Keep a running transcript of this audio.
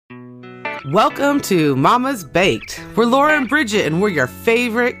Welcome to Mama's Baked. We're Laura and Bridget, and we're your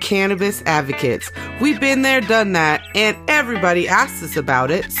favorite cannabis advocates. We've been there, done that, and everybody asks us about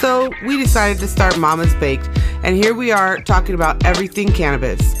it, so we decided to start Mama's Baked. And here we are talking about everything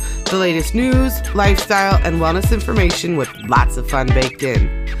cannabis. The latest news, lifestyle, and wellness information with lots of fun baked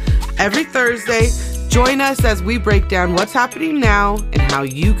in. Every Thursday, join us as we break down what's happening now and how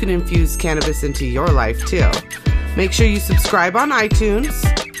you can infuse cannabis into your life too. Make sure you subscribe on iTunes,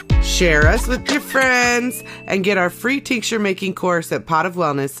 share us with your friends, and get our free tincture making course at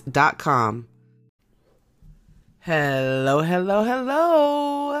potofwellness.com. Hello, hello,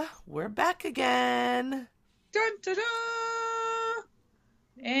 hello. We're back again. Dun, da, da.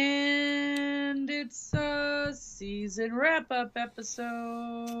 And it's a season wrap-up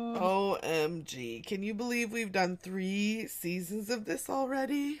episode. OMG. Can you believe we've done 3 seasons of this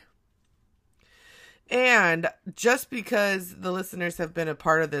already? And just because the listeners have been a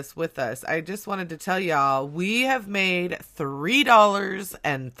part of this with us, I just wanted to tell y'all, we have made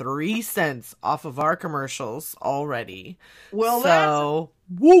 $3.03 off of our commercials already. Well, so,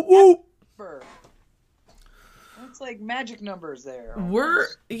 whoop, whoop. That's like magic numbers there.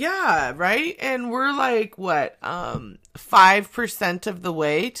 Yeah, right? And we're like, what, 5% of the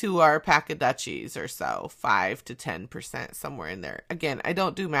way to our pack of Dutchies or so. 5 to 10%, somewhere in there. Again, I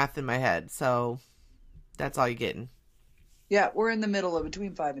don't do math in my head, so that's all you're getting. Yeah, we're in the middle of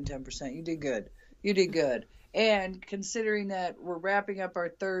between 5 and 10%. You did good. You did good. And considering that we're wrapping up our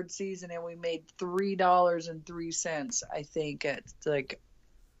 3rd season and we made $3.03, I think it's like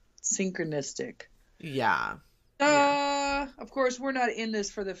synchronistic. Yeah. Of course, we're not in this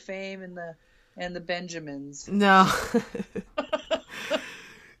for the fame and the Benjamins. No.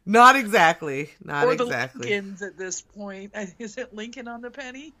 Not exactly. Or the Lincolns at this point. Is it Lincoln on the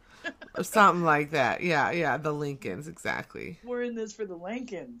penny? Something like that. Yeah, the Lincolns, exactly. We're in this for the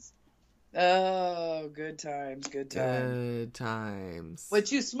Lincolns. Oh, good times, good times. Good times.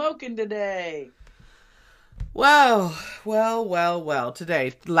 What you smoking today? Well,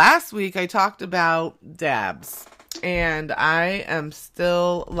 today. Last week I talked about dabs, and I am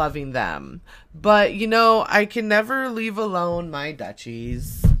still loving them. But, I can never leave alone my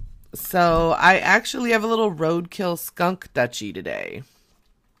Dutchies. So I actually have a little Roadkill Skunk Dutchie today.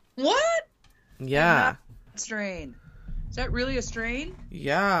 What? Yeah. Strain. Is that really a strain?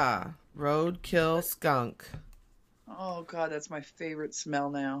 Yeah. Roadkill Skunk. Oh, God, that's my favorite smell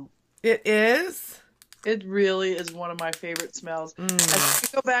now. It is? It really is one of my favorite smells. I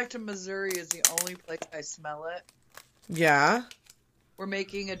think go back to Missouri is the only place I smell it. Yeah. We're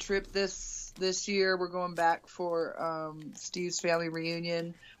making a trip this year. We're going back for Steve's family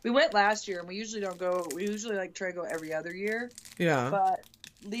reunion. We went last year, and we usually don't go. We usually try to go every other year. Yeah. But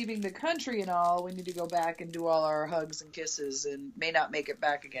leaving the country and all, we need to go back and do all our hugs and kisses, and may not make it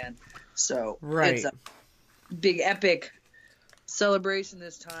back again. So It's a big epic celebration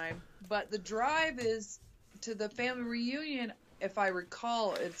this time. But the drive is to the family reunion. If I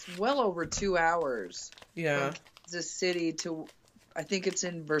recall, it's well over 2 hours. Yeah. From Kansas City to, I think it's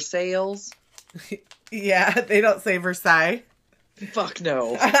in Versailles. Yeah, they don't say Versailles. Fuck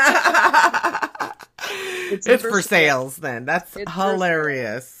no. It's for sales then. It's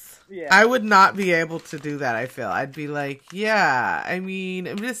hilarious. Yeah. I would not be able to do that, I feel. I'd be like, yeah, I mean,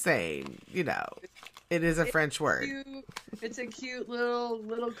 I'm just saying, it is a French word. It's a cute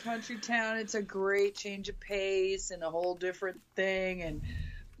little country town. It's a great change of pace and a whole different thing. And,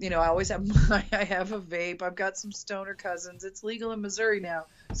 I always have I have a vape. I've got some stoner cousins. It's legal in Missouri now,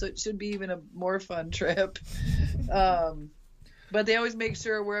 so it should be even a more fun trip. But they always make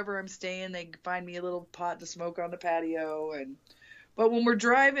sure wherever I'm staying, they find me a little pot to smoke on the patio. But when we're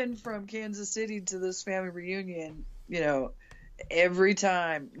driving from Kansas City to this family reunion, every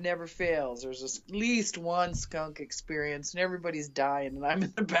time, never fails. There's at least one skunk experience, and everybody's dying, and I'm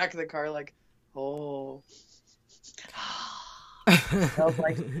in the back of the car like, oh.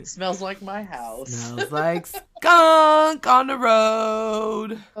 Smells like my house. Smells like skunk on the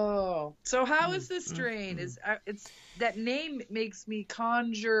road. Oh, so how is this strain? It's that name makes me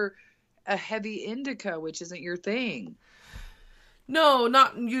conjure a heavy indica, which isn't your thing. No,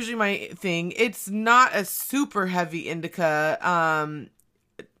 not usually my thing. It's not a super heavy indica,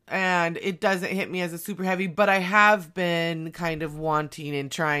 and it doesn't hit me as a super heavy, but I have been kind of wanting and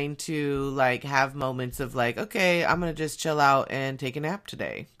trying to have moments of okay, I'm going to just chill out and take a nap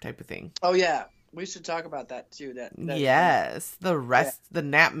today type of thing. Oh yeah. We should talk about that too. Yes. The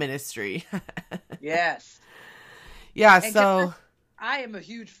nap ministry. Yes. Yeah. And so I am a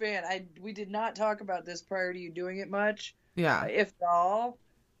huge fan. We did not talk about this prior to you doing it much. Yeah. If at all.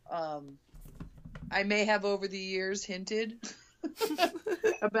 I may have over the years hinted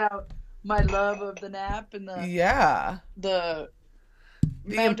about my love of the nap and the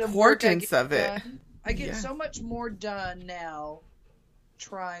amount of work I importance get of it. done. I get so much more done now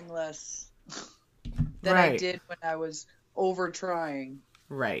trying less than I did when I was over trying.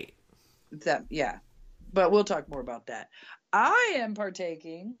 Right. But we'll talk more about that. I am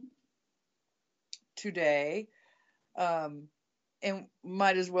partaking today, and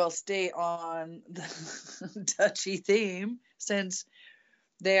might as well stay on the Dutchy theme since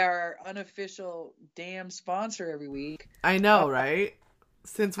they are our unofficial damn sponsor every week. I know, right?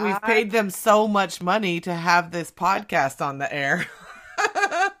 Since we've paid them so much money to have this podcast on the air.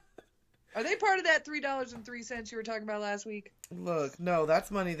 Are they part of that $3.03 you were talking about last week? Look, no,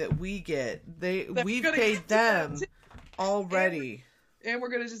 that's money that we get. We've paid them already. And we're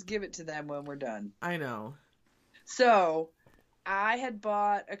going to just give it to them when we're done. I know. So, I had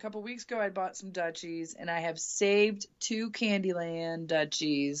bought, a couple weeks ago, I bought some Dutchies, and I have saved 2 Candyland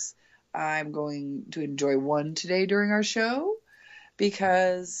Dutchies. I'm going to enjoy one today during our show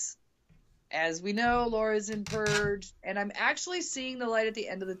because, as we know, Laura's in Purge, and I'm actually seeing the light at the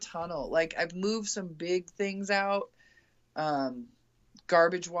end of the tunnel. Like, I've moved some big things out,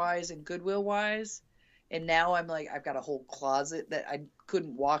 garbage-wise and Goodwill-wise, and now I'm like, I've got a whole closet that I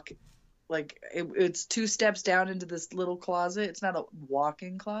couldn't walk. Like, it's 2 steps down into this little closet. It's not a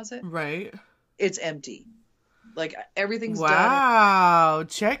walk-in closet. Right. It's empty. Like, everything's done. Wow.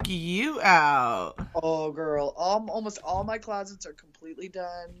 Check you out. Oh, girl. Almost all my closets are completely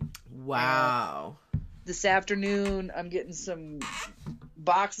done. Wow. And this afternoon, I'm getting some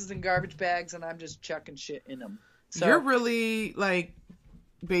boxes and garbage bags, and I'm just chucking shit in them. So, you're really, like,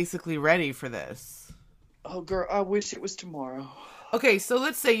 basically ready for this. Oh, girl, I wish it was tomorrow. Okay, so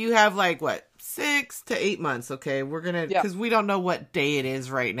let's say you have, like, 6 to 8 months, okay? We're gonna, because we don't know what day it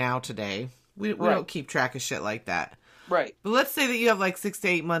is right now today. We don't keep track of shit like that. Right. But let's say that you have, 6 to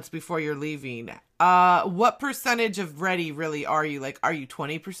 8 months before you're leaving. What percentage of ready really are you? Like, are you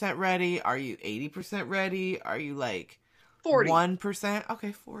 20% ready? Are you 80% ready? Are you, 40. 1%?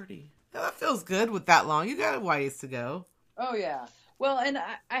 Okay, 40. Yeah, that feels good with that long. You got a ways to go. Oh, yeah. Well, and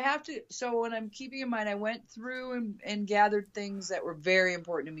I have to, so when I'm keeping in mind, I went through and gathered things that were very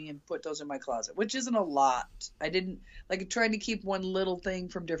important to me and put those in my closet, which isn't a lot. I didn't, trying to keep one little thing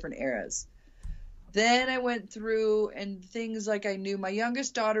from different eras. Then I went through and things like I knew my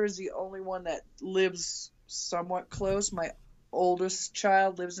youngest daughter is the only one that lives somewhat close. My oldest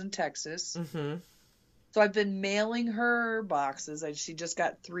child lives in Texas. Mm-hmm. So I've been mailing her boxes. She just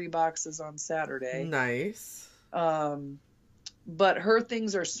got 3 boxes on Saturday. Nice. But her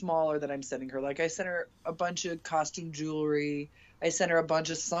things are smaller that I'm sending her. Like, I sent her a bunch of costume jewelry. I sent her a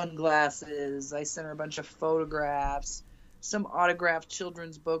bunch of sunglasses. I sent her a bunch of photographs. Some autographed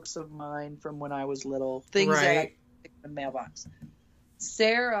children's books of mine from when I was little. Things that I put in the mailbox.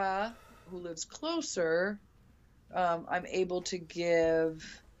 Sarah, who lives closer, I'm able to give...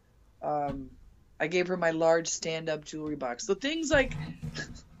 I gave her my large stand-up jewelry box. So things like...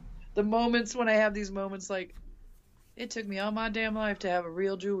 the moments when I have these moments like... It took me all my damn life to have a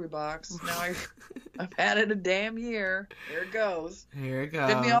real jewelry box. Now I've had it a damn year. Here it goes. Here it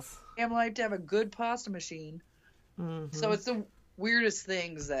goes. It took me all my damn life to have a good pasta machine. Mm-hmm. So it's the weirdest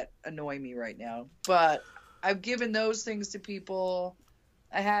things that annoy me right now. But I've given those things to people.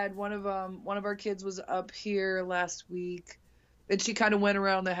 I had one of our kids was up here last week, and she kind of went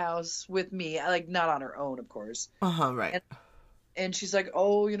around the house with me, not on her own, of course. Right. And she's like,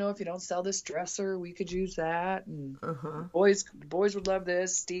 oh, if you don't sell this dresser, we could use that. And boys would love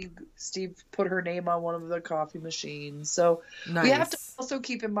this. Steve put her name on one of the coffee machines. So we have to also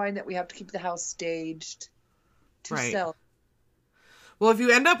keep in mind that we have to keep the house staged to sell. Well, if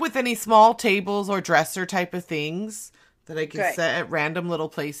you end up with any small tables or dresser type of things that I can set at random little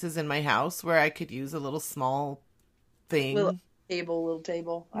places in my house where I could use a little small thing. Little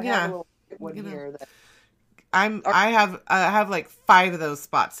table. I have a little one here that... I have 5 of those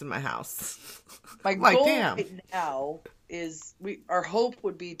spots in my house. My goal right now is our hope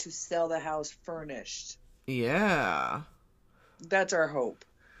would be to sell the house furnished. Yeah. That's our hope.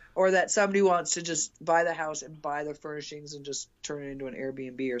 Or that somebody wants to just buy the house and buy the furnishings and just turn it into an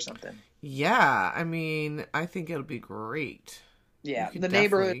Airbnb or something. Yeah, I mean, I think it'll be great. Yeah, the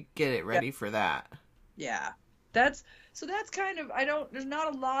neighborhood get it ready for that. Yeah. That's kind of there's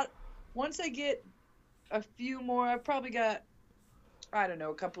not a lot. Once I get a few more, I've probably got, I don't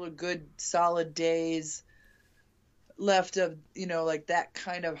know, a couple of good solid days left of, that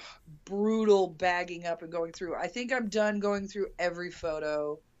kind of brutal bagging up and going through. I think I'm done going through every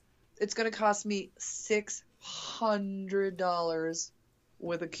photo. It's going to cost me $600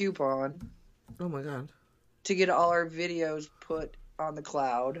 with a coupon. Oh my God. To get all our videos put on the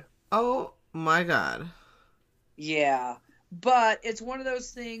cloud. Oh my God. Yeah. But it's one of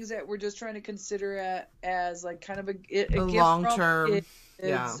those things that we're just trying to consider as like kind of a gift long from term. kids.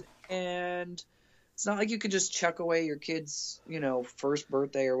 Yeah. And it's not like you could just chuck away your kid's, first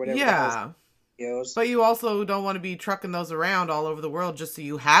birthday or whatever. Yeah. The hell But you also don't want to be trucking those around all over the world just so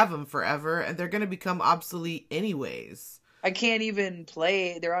you have them forever, and they're going to become obsolete anyways. I can't even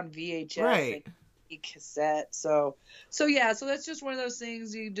play. They're on VHS. Right. And cassette. So that's just one of those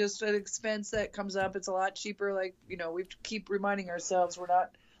things. You just an expense that comes up. It's a lot cheaper. Like, we keep reminding ourselves we're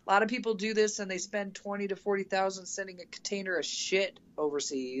not. A lot of people do this and they spend $20,000 to $40,000 sending a container of shit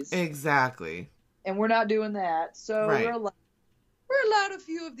overseas. Exactly. And we're not doing that. So right. we're allowed a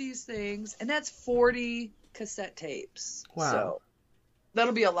few of these things, and that's 40 cassette tapes. Wow. So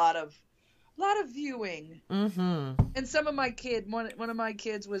that'll be a lot of viewing. Mm-hmm. And some of my one of my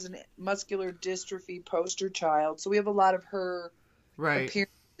kids was a muscular dystrophy poster child, so we have a lot of her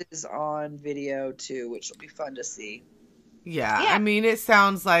appearances on video too, which will be fun to see. Yeah, I mean, it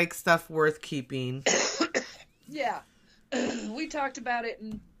sounds like stuff worth keeping. Yeah. We talked about it,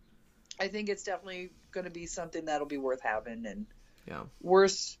 and I think it's definitely going to be something that'll be worth having. And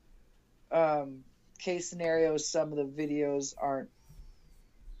worst case scenarios, some of the videos aren't,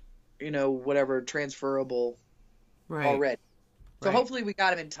 whatever, transferable already. So hopefully we got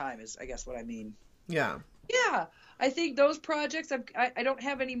them in time is, I guess, what I mean. Yeah. Yeah. I think those projects, I don't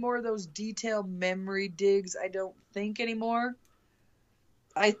have any more of those detailed memory digs, I don't think, anymore.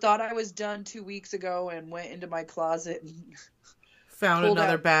 I thought I was done 2 weeks ago and went into my closet and found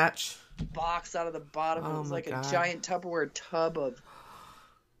another batch. Box out of the bottom. Oh, it was like God. A giant Tupperware tub of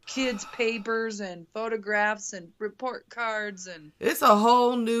kids' papers and photographs and report cards. And it's a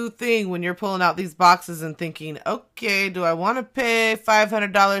whole new thing when you're pulling out these boxes and thinking, okay, do I want to pay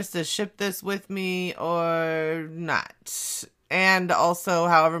 $500 to ship this with me or not? And also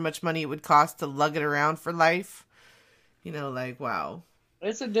however much money it would cost to lug it around for life. Wow.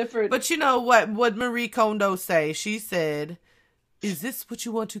 It's a different... But you know what Marie Kondo say? She said, is this what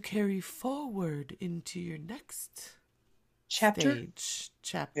you want to carry forward into your next chapter?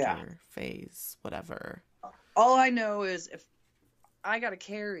 Chapter, phase, whatever. All I know is if I got to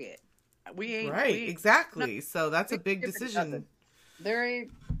carry it. Exactly. So that's a big decision.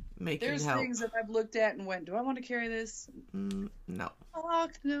 There's help. things that I've looked at and went, do I want to carry this? No.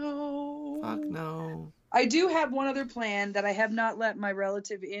 Fuck no. Fuck no. I do have one other plan that I have not let my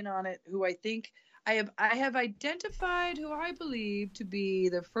relative in on it, who I think I have identified who I believe to be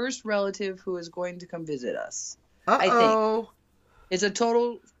the first relative who is going to come visit us. I think it's a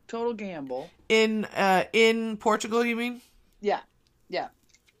total gamble. In Portugal, you mean? Yeah.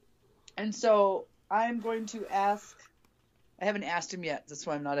 And so I'm going to ask. I haven't asked him yet. That's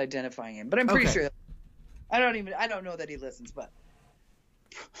why I'm not identifying him. But I'm pretty sure. I don't know that he listens, but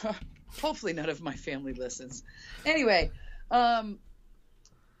hopefully none of my family listens. Anyway, I'm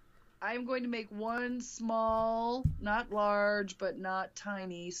going to make one small, not large, but not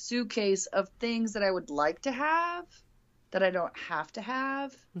tiny suitcase of things that I would like to have that I don't have to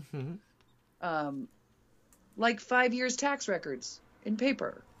have. Mm-hmm. Like 5 years tax records in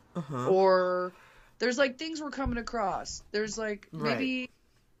paper. Uh-huh. Or there's like things we're coming across. There's like maybe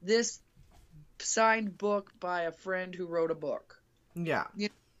this signed book by a friend who wrote a book. Yeah.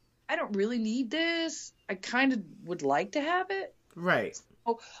 I don't really need this. I kind of would like to have it. Right.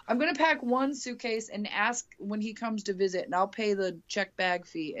 So I'm going to pack one suitcase and ask when he comes to visit, and I'll pay the check bag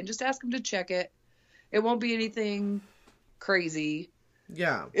fee and just ask him to check it. It won't be anything crazy.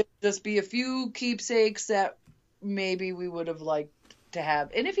 Yeah. It'll just be a few keepsakes that maybe we would have liked to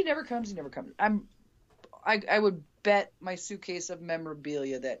have. And if he never comes, he never comes. I would bet my suitcase of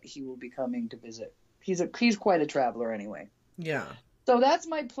memorabilia that he will be coming to visit. He's quite a traveler anyway. Yeah. So that's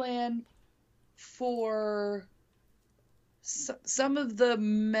my plan for some of the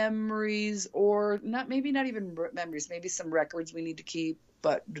memories, or maybe not even memories, maybe some records we need to keep,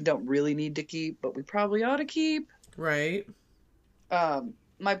 but don't really need to keep, but we probably ought to keep. Right.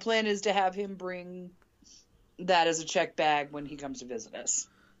 My plan is to have him bring that as a check bag when he comes to visit us.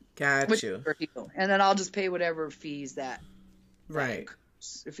 Got you. And then I'll just pay whatever fees that. Right.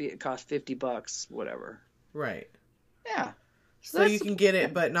 If it costs $50, whatever. Right. Yeah. So you can get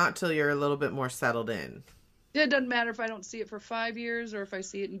it, but not till you're a little bit more settled in. It doesn't matter if I don't see it for 5 years or if I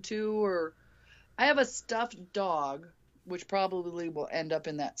see it in 2, or I have a stuffed dog, which probably will end up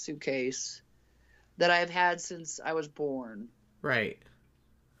in that suitcase, that I've had since I was born. Right.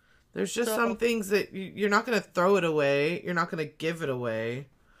 There's just some things that you're not going to throw it away. You're not going to give it away.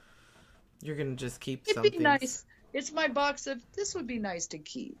 You're going to just keep some things. It'd be nice. It's my box of, this would be nice to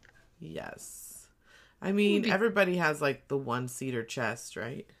keep. Yes. I mean, everybody has like the one cedar chest,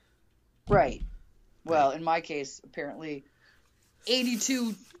 right? Right. Well, in my case, apparently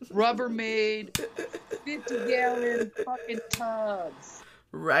 82 Rubbermaid 50-gallon fucking tubs.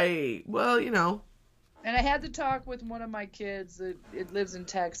 Right. Well, And I had to talk with one of my kids that it lives in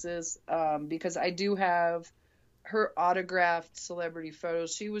Texas, because I do have her autographed celebrity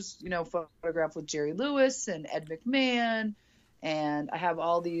photos. She was, photographed with Jerry Lewis and Ed McMahon, and I have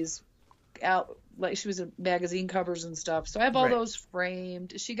all these out, like she was in magazine covers and stuff. So I have all those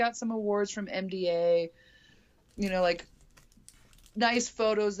framed. She got some awards from MDA, like nice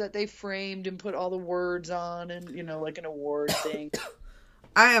photos that they framed and put all the words on, and like an award thing.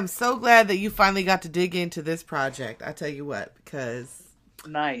 I am so glad that you finally got to dig into this project. I tell you what, because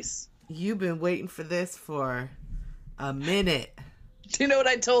nice. You've been waiting for this for a minute. Do you know what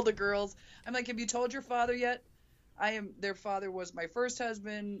I told the girls? I'm like, have you told your father yet? Their father was my first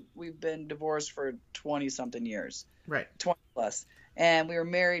husband. We've been divorced for 20 something years. Right. 20 plus. And we were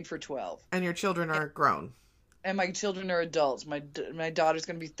married for 12. And your children are grown. And my children are adults. My daughter's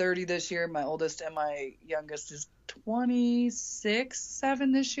going to be 30 this year. My oldest and my youngest is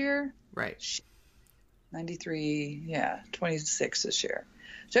 7 this year. Right. 93. Yeah. 26 this year.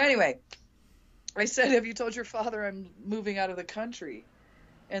 So anyway, I said, have you told your father I'm moving out of the country?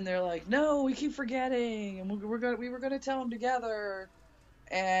 And they're like, no, we keep forgetting. And we were going to tell him together.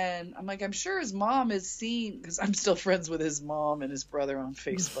 And I'm like, I'm sure his mom has seen, because I'm still friends with his mom and his brother on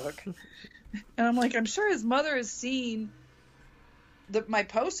Facebook. And I'm like, I'm sure his mother has seen my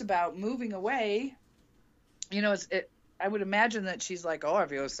post about moving away. I would imagine that she's like, oh,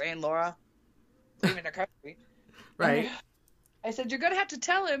 have you seen Laura leaving the country? Right. I said, you're going to have to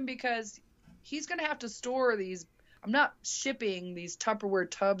tell him, because he's going to have to store these. I'm not shipping these Tupperware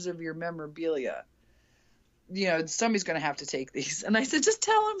tubs of your memorabilia. Somebody's going to have to take these. And I said, just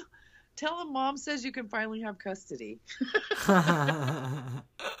tell him mom says you can finally have custody.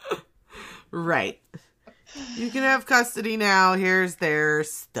 Right. You can have custody now. Here's their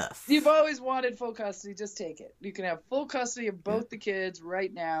stuff. You've always wanted full custody. Just take it. You can have full custody of both the kids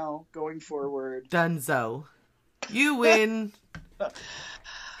right now going forward. Dunzo. You win.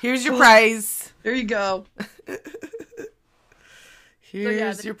 Here's your prize. There you go.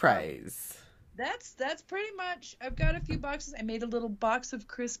 Here's your prize. That's pretty much. I've got a few boxes. I made a little box of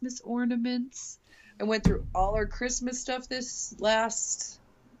Christmas ornaments. I went through all our Christmas stuff this last,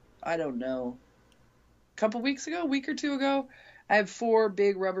 I don't know, couple weeks ago, a week or two ago. I have 4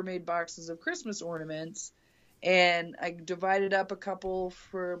 big Rubbermaid boxes of Christmas ornaments, and I divided up a couple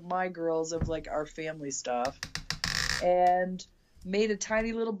for my girls of like our family stuff, and made a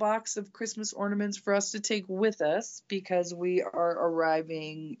tiny little box of Christmas ornaments for us to take with us, because we are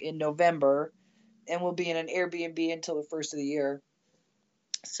arriving in November and we'll be in an Airbnb until the first of the year.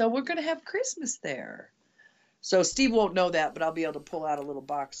 So we're going to have Christmas there. So Steve won't know that, but I'll be able to pull out a little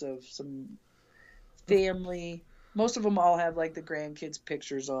box of some family. Most of them all have like the grandkids'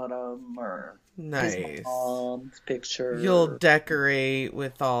 pictures on them, or nice. His mom's picture. You'll decorate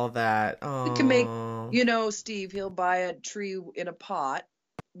with all that. Oh. We can make, Steve, he'll buy a tree in a pot,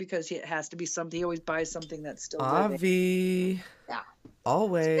 because it has to be something. He always buys something that's still living. Avi. Yeah.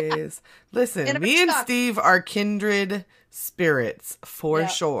 Always. Listen, me and Steve are kindred spirits for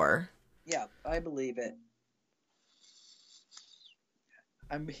sure. Yeah, I believe it.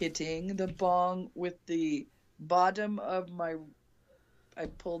 I'm hitting the bong with the bottom of I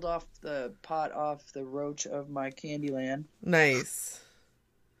pulled off the pot off the roach of my Candyland. Nice.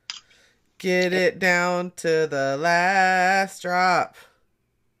 Get it down to the last drop.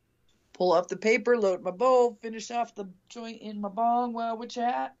 Pull up the paper, load my bowl, finish off the joint in my bong while we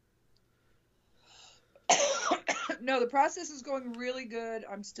chat. No, the process is going really good.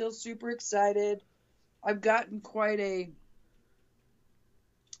 I'm still super excited. I've gotten quite I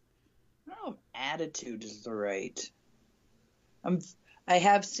don't know if attitude is the right. I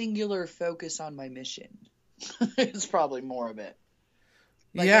have singular focus on my mission. It's probably more of it.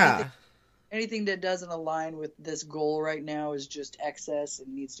 Like anything that doesn't align with this goal right now is just excess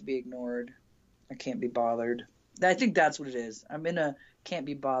and needs to be ignored. I can't be bothered. I think that's what it is. I'm in a can't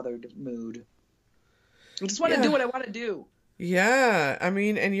be bothered mood. I just want to do what I want to do. Yeah. I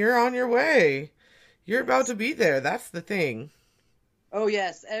mean, and you're on your way. You're about to be there. That's the thing. Oh,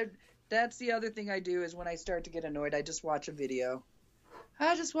 yes. That's the other thing I do is when I start to get annoyed, I just watch a video.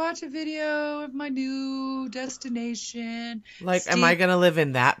 I just watch a video of my new destination. Like, am I going to live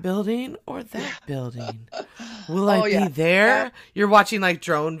in that building or that building? Will I be there? Yeah. You're watching like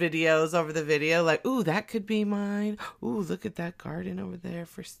drone videos over the video. Like, ooh, that could be mine. Ooh, look at that garden over there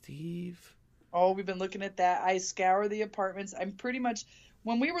for Steve. Oh, we've been looking at that. I scour the apartments. I'm pretty much,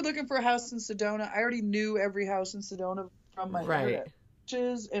 when we were looking for a house in Sedona, I already knew every house in Sedona from my area.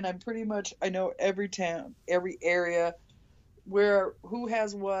 and I know every town, every area who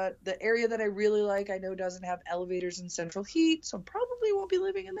has what. The area that I really like, I know doesn't have elevators and central heat, so probably won't be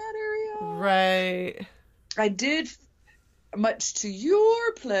living in that area. Right. I did, much to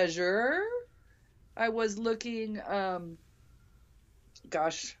your pleasure, I was looking,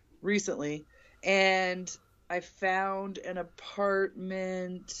 recently, and I found an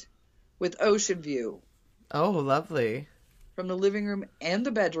apartment with ocean view. Oh, lovely. From the living room and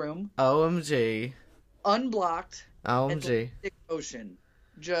the bedroom. OMG. Unblocked. OMG. And ocean.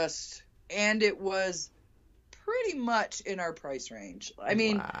 And it was pretty much in our price range. I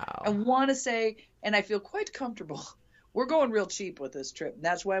mean, wow. I want to say, and I feel quite comfortable. We're going real cheap with this trip. And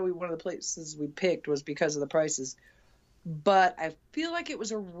that's why one of the places we picked was because of the prices. But I feel like it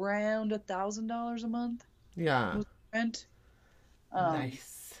was around $1,000 a month. Yeah. Rent.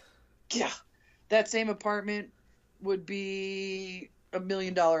 Nice. Yeah. That same apartment would be $1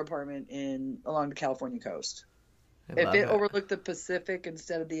 million apartment along the California coast. If it overlooked the Pacific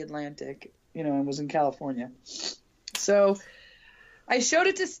instead of the Atlantic, and was in California. So I showed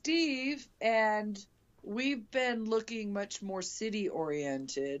it to Steve, and we've been looking much more city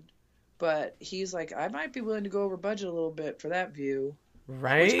oriented, but he's like, I might be willing to go over budget a little bit for that view.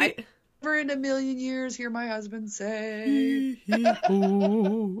 Right? Which I never in a million years hear my husband say.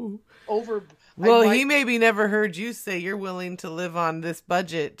 Well, he maybe never heard you say you're willing to live on this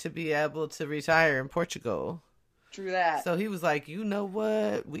budget to be able to retire in Portugal. True that. So he was like, you know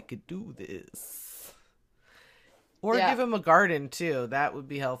what? We could do this. Or give him a garden, too. That would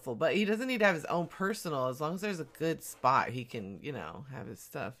be helpful. But he doesn't need to have his own personal. As long as there's a good spot, he can, have his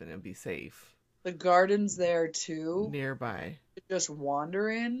stuff and it'll be safe. The gardens there, too. Nearby. Just wander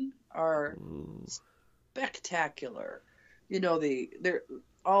in are spectacular. They're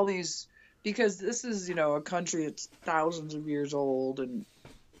all these... Because this is, a country that's thousands of years old, and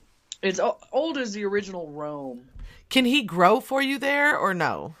it's old as the original Rome. Can he grow for you there, or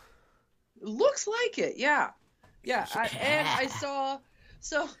no? Looks like it, yeah. Yeah, I saw...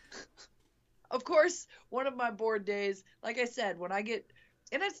 So, of course, one of my bored days, like I said, when I get...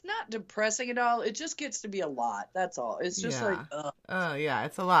 And it's not depressing at all. It just gets to be a lot. That's all. It's just Oh, yeah.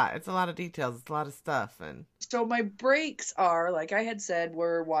 It's a lot. It's a lot of details. It's a lot of stuff. And so my breaks are, like I had said,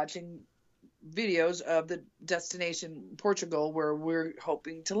 we're watching videos of the destination Portugal where we're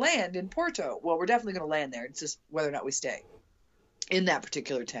hoping to land in Porto. Well, we're definitely going to land there. It's just whether or not we stay in that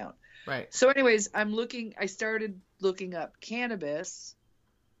particular town. Right. So anyways, I started looking up cannabis.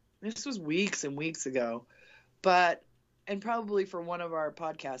 This was weeks and weeks ago, and probably for one of our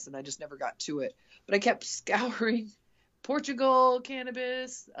podcasts, and I just never got to it. But I kept scouring Portugal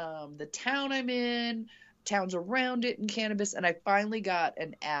cannabis, the town I'm in, towns around it in cannabis, and I finally got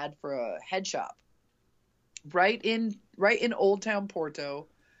an ad for a head shop right in Old Town Porto.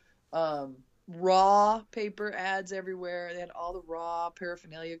 Raw paper ads everywhere. They had all the raw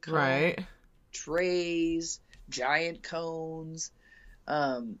paraphernalia, cones, right, trays, giant cones.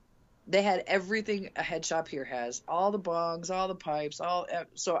 They had everything a head shop here has. All the bongs, all the pipes,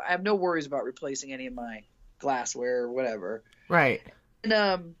 so I have no worries about replacing any of my glassware or whatever. Right.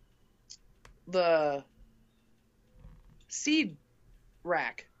 And the seed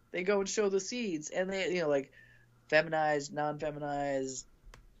rack, they go and show the seeds, and they, like feminized, non-feminized.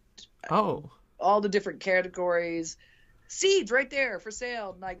 Oh. All the different categories. Seeds right there for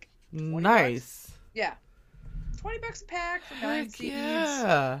sale. Like nice. Bucks. Yeah. $20 a pack for 9 seeds.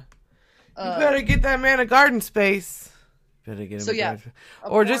 Yeah. You better get that man a garden space. Better get him garden space.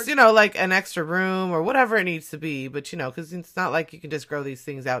 Or just, like an extra room or whatever it needs to be. But, because it's not like you can just grow these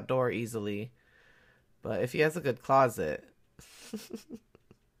things outdoor easily. But if he has a good closet.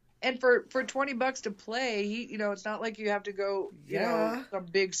 And for $20 to play, it's not like you have to go, some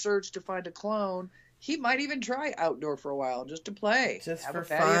big search to find a clone. He might even try outdoor for a while just to play. Just for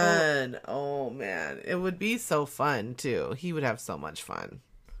fun. Oh, man. It would be so fun, too. He would have so much fun.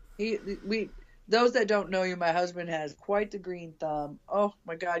 Those that don't know you, my husband has quite the green thumb. Oh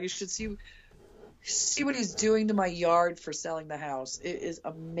my God, you should see what he's doing to my yard for selling the house. It is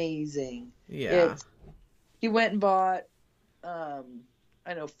amazing. Yeah. He went and bought,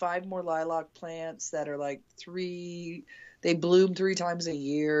 5 more lilac plants that are like they bloom 3 times a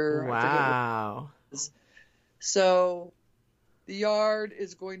year. Wow. So the yard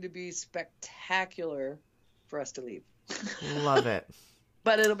is going to be spectacular for us to leave. Love it.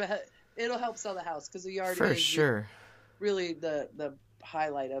 But it'll help sell the house because the yard for is sure really the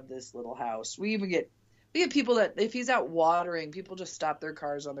highlight of this little house. We get people that if he's out watering, people just stop their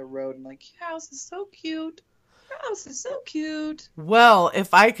cars on the road and like, your house is so cute. Your house is so cute. Well,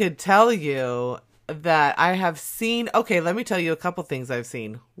 if I could tell you, that I have seen. Okay, let me tell you a couple things I've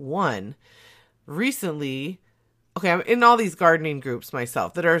seen. One, recently, okay, I'm in all these gardening groups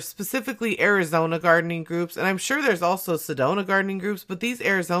myself that are specifically Arizona gardening groups. And I'm sure there's also Sedona gardening groups, but these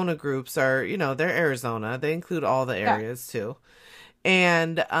Arizona groups are, they're Arizona. They include all the areas too.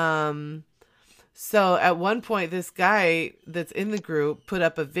 And, so at one point, this guy that's in the group put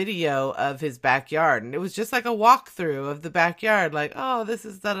up a video of his backyard, and it was just like a walkthrough of the backyard, like, oh, this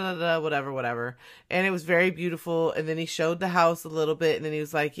is da da da, whatever. And it was very beautiful. And then he showed the house a little bit, and then he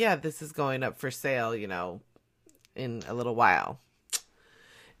was like, yeah, this is going up for sale, in a little while.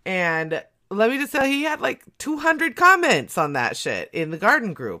 And let me just tell you, he had like 200 comments on that shit in the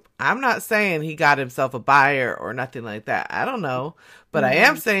garden group. I'm not saying he got himself a buyer or nothing like that. I don't know. But I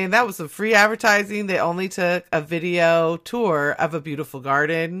am saying that was some free advertising. They only took a video tour of a beautiful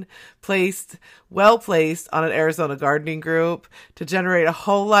garden well placed on an Arizona gardening group to generate a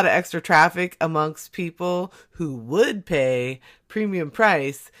whole lot of extra traffic amongst people who would pay premium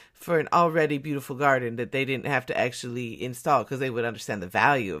price for an already beautiful garden that they didn't have to actually install because they would understand the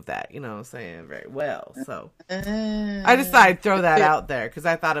value of that. You know what I'm saying? Very well. So I decided I'd throw that out there because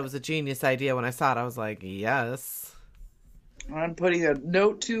I thought it was a genius idea. When I saw it, I was like, yes. I'm putting a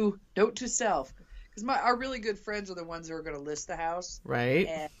note to self because our really good friends are the ones who are going to list the house,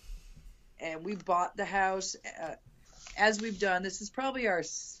 right? And we bought the house as we've done. This is probably our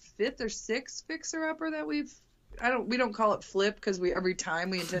 5th or 6th fixer upper that we don't call it flip because every time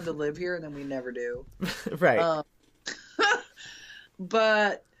we intend to live here and then we never do, right?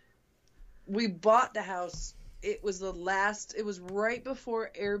 But we bought the house. It was right before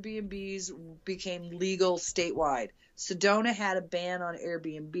Airbnbs became legal statewide. Sedona had a ban on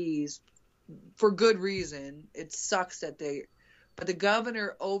Airbnbs for good reason. It sucks but the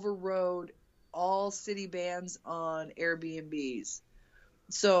governor overrode all city bans on Airbnbs.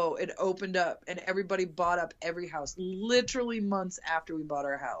 So it opened up and everybody bought up every house literally months after we bought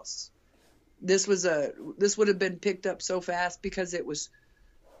our house. This would have been picked up so fast because it was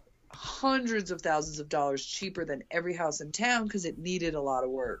hundreds of thousands of dollars cheaper than every house in town because it needed a lot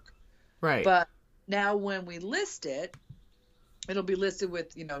of work. Right. But now when we list it, it'll be listed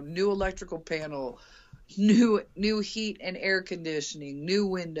with, new electrical panel, new heat and air conditioning, new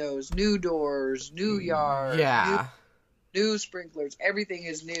windows, new doors, new yard, new sprinklers. Everything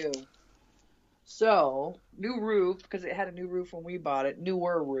is new. So, new roof, because it had a new roof when we bought it,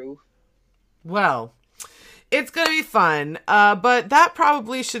 newer roof. Well, it's going to be fun, but that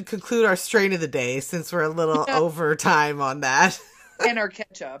probably should conclude our strain of the day since we're a little over time on that. And our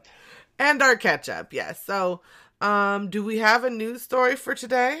catch-up. Yes. So, do we have a news story for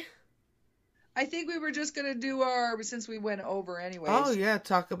today? I think we were just going to do since we went over anyways. Oh, yeah,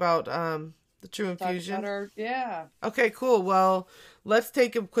 talk about the True Infusion. Yeah. Okay, cool. Well, let's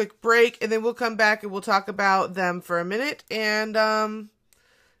take a quick break, and then we'll come back and we'll talk about them for a minute, and,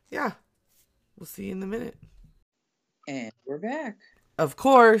 yeah, we'll see you in a minute. And we're back. Of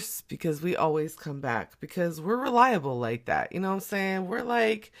course, because we always come back because we're reliable like that. You know what I'm saying? We're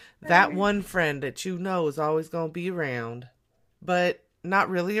like that one friend that is always going to be around, but not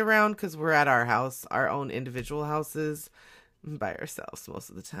really around because we're at our house, our own individual houses by ourselves most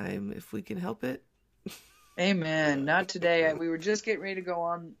of the time if we can help it. Amen. Not today. We were just getting ready to go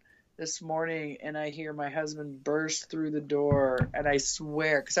on this morning and I hear my husband burst through the door and I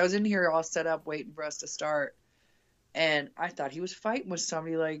swear, because I was in here all set up waiting for us to start. And I thought he was fighting with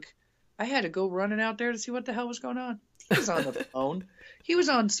somebody. Like, I had to go running out there to see what the hell was going on. He was on the phone. He was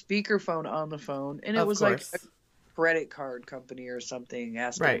on speakerphone on the phone. And it was like a credit card company or something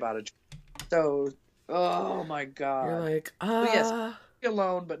asking about it. So, oh my God. You're like, yes,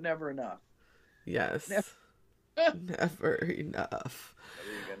 alone, but never enough. Yes. Never enough. What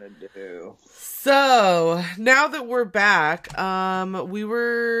are you going to do? So, now that we're back, we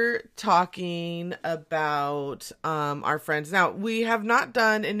were talking about our friends. Now, we have not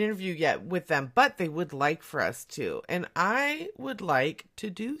done an interview yet with them, but they would like for us to, and I would like to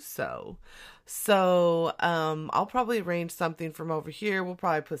do so. So, I'll probably arrange something from over here. We'll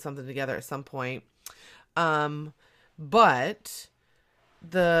probably put something together at some point. But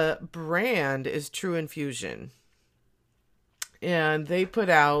the brand is True Infusion. And they put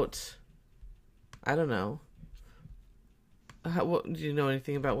out, I don't know. Do you know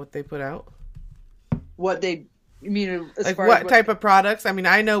anything about what they put out? You mean as like far what as type of products? I mean,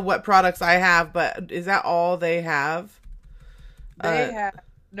 I know what products I have, but is that all they have? They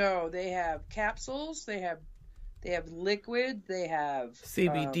have capsules. They have liquid. They have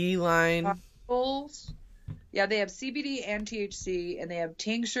CBD line. Capsules. Yeah, they have CBD and THC, and they have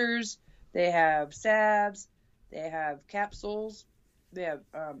tinctures. They have salves. They have capsules. They have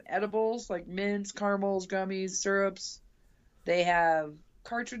edibles like mints, caramels, gummies, syrups. They have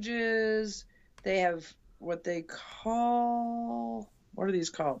cartridges. They have what are these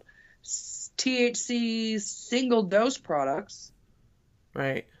called? THC single dose products.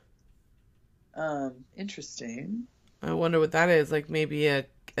 Right. Interesting. I wonder what that is. Like maybe a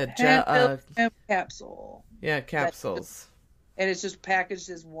 10 milligram capsule. Yeah, capsules. And it's just packaged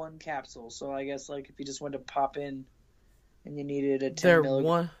as one capsule. So I guess like if you just wanted to pop in and you needed a 10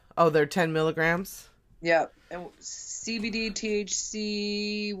 milligram. They're 10 milligrams? Yeah. And CBD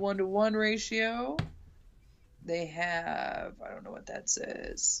THC 1-to-1 ratio. They have, I don't know what that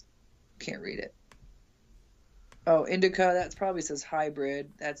says. Can't read it. Oh, indica, that probably says hybrid.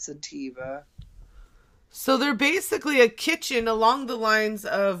 That's sativa. So they're basically a kitchen along the lines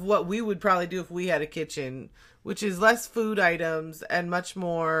of what we would probably do if we had a kitchen, which is less food items and much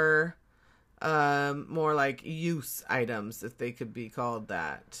more like use items, if they could be called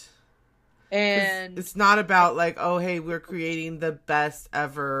that. And it's not about like, oh, hey, we're creating the best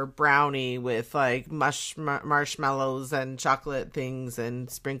ever brownie with like marshmallows and chocolate things and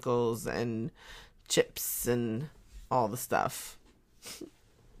sprinkles and chips and all the stuff.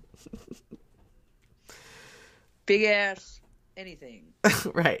 Big ass anything.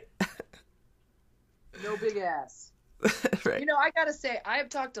 Right. No big ass. Right. You know, I gotta say, I have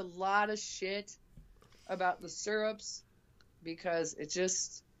talked a lot of shit about the syrups because it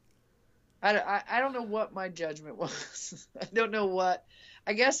just, I don't know what my judgment was. I don't know what.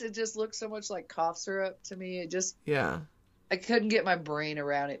 I guess it just looks so much like cough syrup to me. It just, yeah. I couldn't get my brain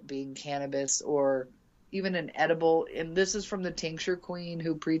around it being cannabis or even an edible. And this is from the tincture queen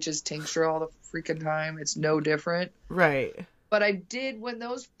who preaches tincture all the freaking time. It's no different. Right. But I did, when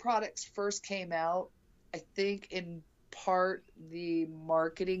those products first came out, I think in part the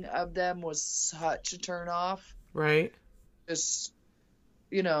marketing of them was such a turnoff. Right. Just,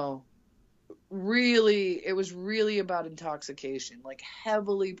 you know, really, it was really about intoxication, like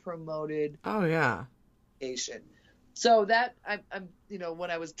heavily promoted. Oh, yeah. Intoxication. So that, I'm, you know, when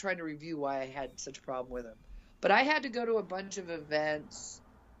I was trying to review why I had such a problem with them. But I had to go to a bunch of events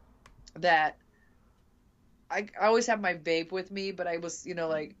that I always have my vape with me, but I was, you know,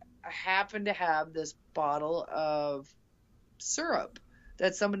 like, I happened to have this bottle of syrup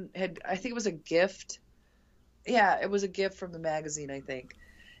that someone had, I think it was a gift. Yeah, it was a gift from the magazine, I think.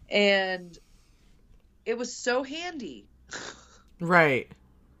 And it was so handy. Right.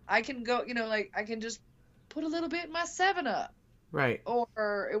 I can go, you know, like, I can just put a little bit in my 7-Up. Right.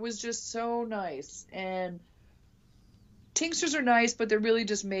 Or it was just so nice. And tinctures are nice, but they're really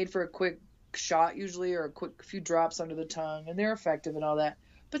just made for a quick shot usually, or a quick few drops under the tongue, and they're effective and all that.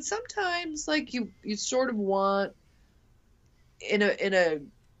 But sometimes, like, you sort of want in a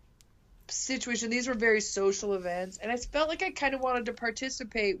situation. These were very social events, and I felt like I kind of wanted to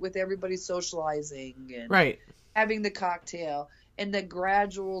participate with everybody socializing and right. having the cocktail and the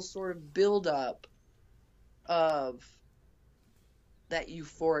gradual sort of build up of that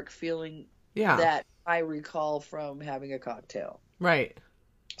euphoric feeling that I recall from having a cocktail. Right.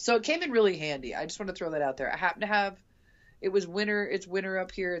 So it came in really handy. I just want to throw that out there. I happen to have, it was winter. It's winter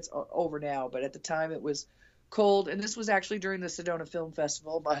up here. It's over now, but at the time it was cold. And this was actually during the Sedona Film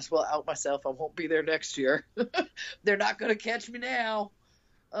Festival. Might as well out myself. I won't be there next year. They're not going to catch me now.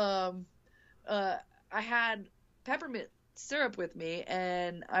 I had peppermint syrup with me,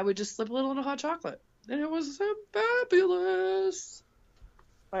 and I would just slip a little into hot chocolate. And it was so fabulous.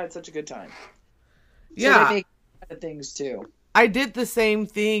 I had such a good time. Yeah. So they make kind of things too. I did the same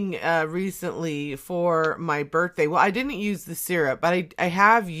thing recently for my birthday. Well, I didn't use the syrup, but I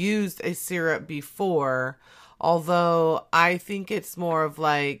have used a syrup before, although I think it's more of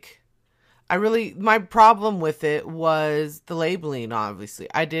like, my problem with it was the labeling, obviously.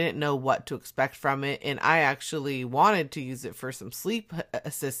 I didn't know what to expect from it, and I actually wanted to use it for some sleep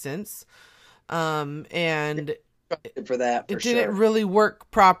assistance, and for that, it didn't really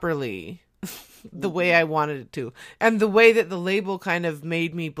work properly. The way I wanted it to. And the way that the label kind of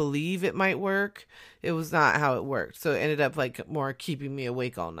made me believe it might work, it was not how it worked. So it ended up like more keeping me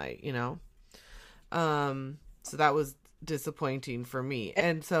awake all night, you know? So that was disappointing for me.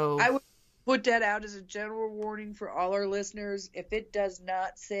 And so I would put that out as a general warning for all our listeners. If it does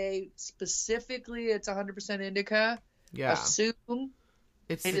not say specifically it's 100% indica, assume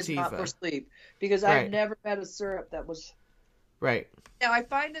it is not for sleep. Because I've never had a syrup that was... Right. Now, I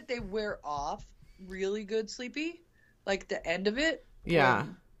find that they wear off really good sleepy, like the end of it. Yeah.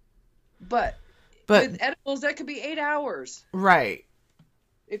 But with edibles, that could be 8 hours. Right.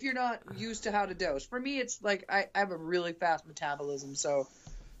 If you're not used to how to dose. For me, it's like I have a really fast metabolism, so,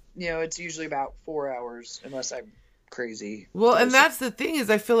 you know, it's usually about 4 hours unless I'm crazy. Well, and that's the thing is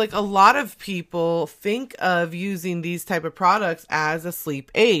I feel like a lot of people think of using these type of products as a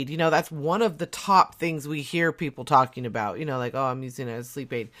sleep aid. You know, that's one of the top things we hear people talking about, you know, like, oh, I'm using it as a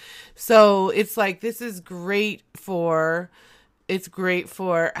sleep aid. So it's like, this is great for, it's great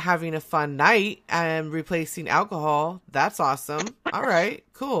for having a fun night and replacing alcohol. That's awesome. All right,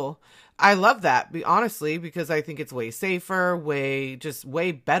 cool. I love that, honestly, because I think it's way safer, way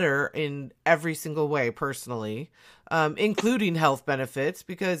better in every single way, personally, including health benefits,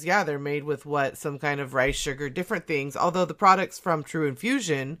 because, yeah, they're made with some kind of rice, sugar, different things. Although the products from True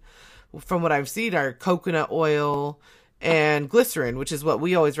Infusion, from what I've seen, are coconut oil and glycerin, which is what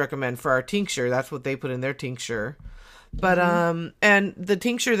we always recommend for our tincture. That's what they put in their tincture. But, and the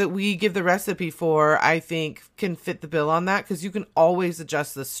tincture that we give the recipe for, I think can fit the bill on that, because you can always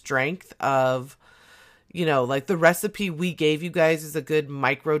adjust the strength of, you know, like the recipe we gave you guys is a good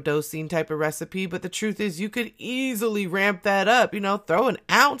micro dosing type of recipe. But the truth is you could easily ramp that up, you know, throw an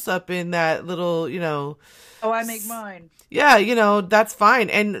ounce up in that little, you know. Oh, I make mine. Yeah, you know, that's fine.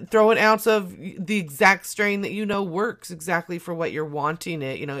 And throw an ounce of the exact strain that you know works exactly for what you're wanting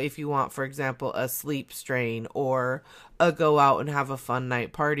it. You know, if you want, for example, a sleep strain or a go out and have a fun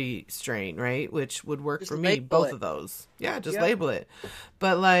night party strain, right? Which would work for me, both of those. Yeah, just label it.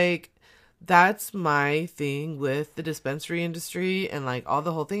 But like, that's my thing with the dispensary industry, and like all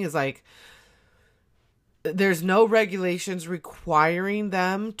the whole thing is like, there's no regulations requiring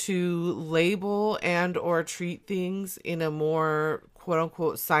them to label and or treat things in a more quote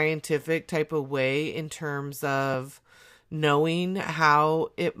unquote scientific type of way in terms of knowing how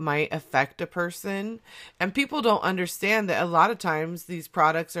it might affect a person. And people don't understand that a lot of times these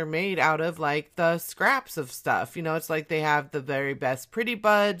products are made out of like the scraps of stuff. You know, it's like they have the very best pretty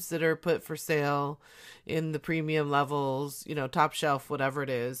buds that are put for sale in the premium levels, you know, top shelf, whatever it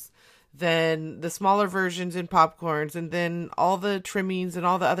is. Then the smaller versions in popcorns, and then all the trimmings and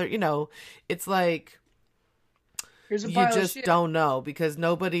all the other, you know, it's like, here's a you pile just of shit. don't know because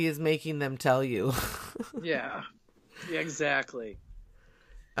nobody is making them tell you. Yeah, exactly.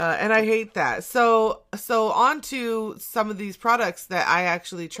 And I hate that. So on to some of these products that I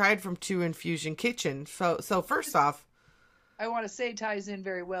actually tried from True Infusion Kitchen. So first off, I want to say ties in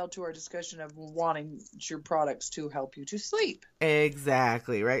very well to our discussion of wanting your products to help you to sleep.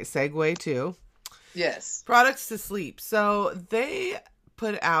 Exactly, right? Segue too. Yes. Products to sleep. So they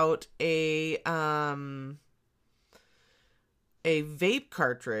put out a vape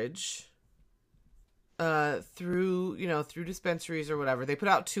cartridge through dispensaries or whatever. They put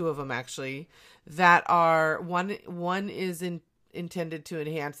out two of them actually that are one is intended to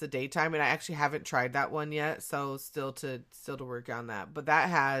enhance the daytime, and I actually haven't tried that one yet, so still to work on that. But that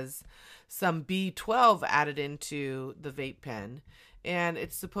has some B12 added into the vape pen, and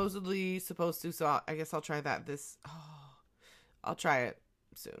it's supposedly supposed to. So I guess I'll try that. I'll try it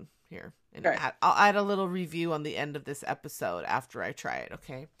soon here, and I'll add a little review on the end of this episode after I try it.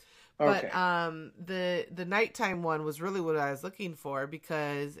 Okay. But the nighttime one was really what I was looking for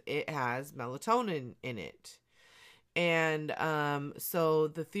because it has melatonin in it. And so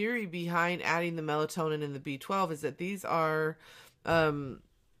the theory behind adding the melatonin and the B12 is that these are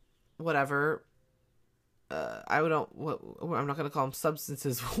whatever I'm not going to call them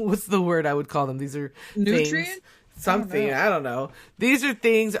substances. What's the word I would call them? These are nutrients? Something. I don't know. These are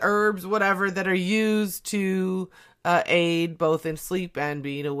things, herbs, whatever, that are used to aid both in sleep and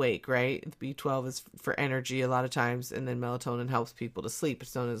being awake, right? The B12 is for energy a lot of times, and then melatonin helps people to sleep.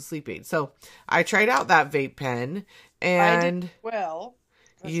 It's known as a sleep aid. So I tried out that vape pen, and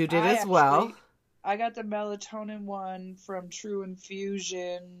you did as well. I got the melatonin one from True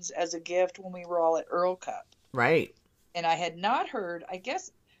Infusions as a gift when we were all at Earl Cup. Right. And I had not heard,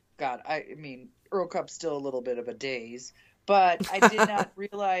 Earl Cup's still a little bit of a daze, but I did not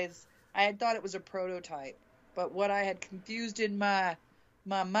realize, I had thought it was a prototype. But what I had confused in my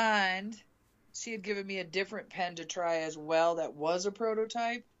mind, she had given me a different pen to try as well that was a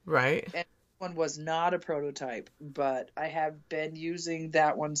prototype. Right. And one was not a prototype, but I have been using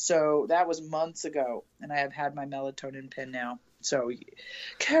that one. So that was months ago, and I have had my melatonin pen now. So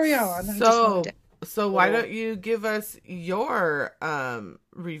carry on. So why don't you give us your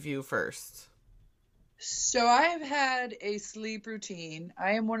review first? So I have had a sleep routine.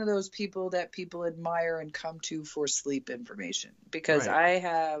 I am one of those people that people admire and come to for sleep information because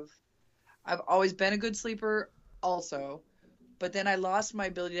I've always been a good sleeper also, but then I lost my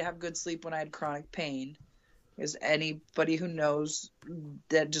ability to have good sleep when I had chronic pain. Because anybody who knows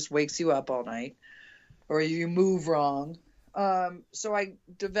that just wakes you up all night or you move wrong. So I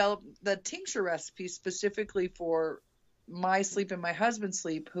developed the tincture recipe specifically for my sleep and my husband's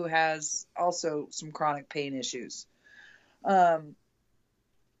sleep, who has also some chronic pain issues. Um,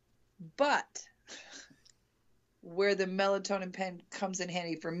 but where the melatonin pen comes in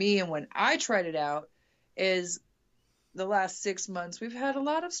handy for me, and when I tried it out, is the last 6 months we've had a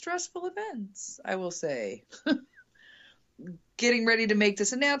lot of stressful events, I will say. Getting ready to make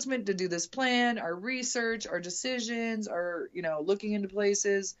this announcement, to do this plan, our research, our decisions, our, looking into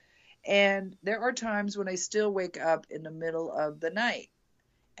places. And there are times when I still wake up in the middle of the night.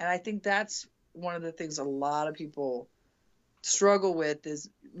 And I think that's one of the things a lot of people struggle with, is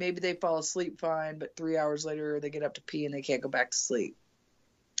maybe they fall asleep fine, but 3 hours later they get up to pee and they can't go back to sleep.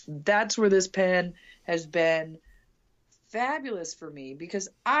 That's where this pen has been fabulous for me, because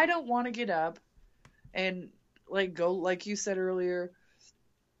I don't want to get up and go, like you said earlier,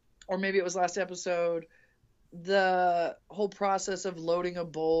 or maybe it was last episode, the whole process of loading a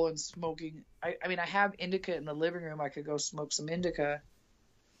bowl and smoking. I mean, I have indica in the living room. I could go smoke some indica.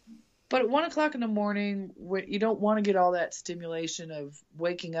 But at 1 o'clock in the morning, you don't want to get all that stimulation of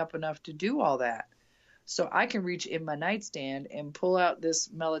waking up enough to do all that. So I can reach in my nightstand and pull out this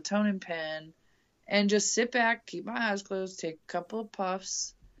melatonin pen and just sit back, keep my eyes closed, take a couple of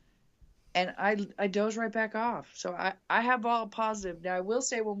puffs, and I doze right back off. So I have all positive. Now, I will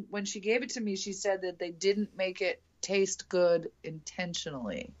say, when she gave it to me, she said that they didn't make it taste good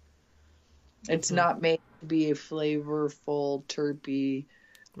intentionally. It's not made to be a flavorful, terpy,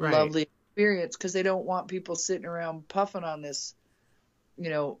 lovely experience, because they don't want people sitting around puffing on this,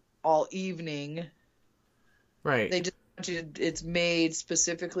 all evening. Right. They just want you to, it's made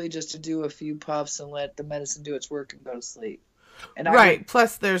specifically just to do a few puffs and let the medicine do its work and go to sleep. And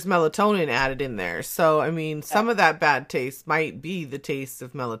Plus there's melatonin added in there. So, I mean, some of that bad taste might be the taste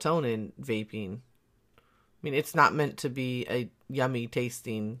of melatonin vaping. I mean, it's not meant to be a yummy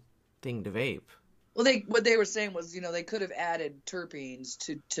tasting thing to vape. Well, what they were saying was, they could have added terpenes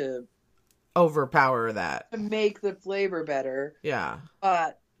to overpower that, to make the flavor better. Yeah.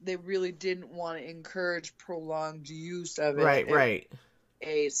 But they really didn't want to encourage prolonged use of it. Right.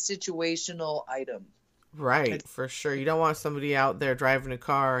 A situational item. Right, for sure. You don't want somebody out there driving a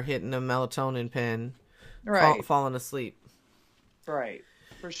car, hitting a melatonin pen, falling asleep. Right,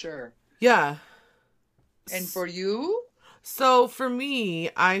 for sure. Yeah. And for you? So for me,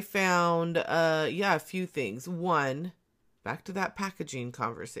 I found, a few things. One, back to that packaging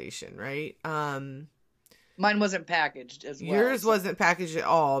conversation, right? Mine wasn't packaged as well. Yours wasn't packaged at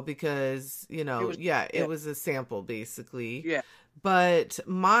all because, it was a sample basically. Yeah. But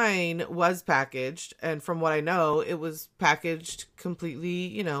mine was packaged, and from what I know, it was packaged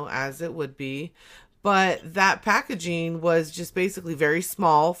completely, as it would be. But that packaging was just basically very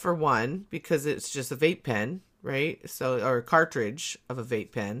small, for one, because it's just a vape pen, right? So, or a cartridge of a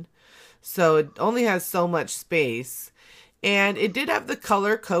vape pen. So it only has so much space. And it did have the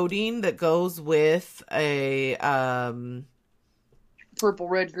color coding that goes with a purple,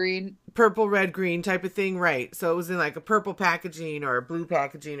 red, green type of thing, right? So it was in like a purple packaging or a blue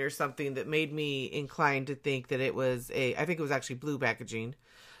packaging or something that made me inclined to think that it was I think it was actually blue packaging,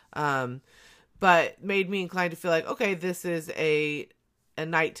 but made me inclined to feel like, okay, this is a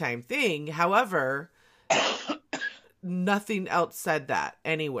nighttime thing. However, nothing else said that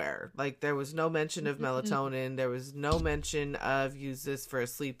anywhere. Like, there was no mention of melatonin. There was no mention of use this for a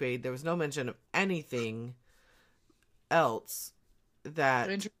sleep aid. There was no mention of anything else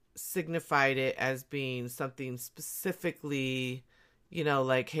that signified it as being something specifically,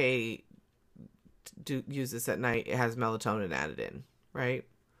 like, hey, do use this at night. It has melatonin added in, right?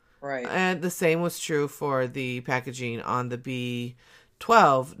 Right. And the same was true for the packaging on the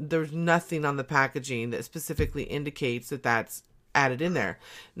B12. There's nothing on the packaging that specifically indicates that that's added in there.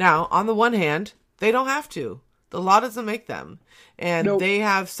 Now, on the one hand, they don't have to. The law doesn't make them. And They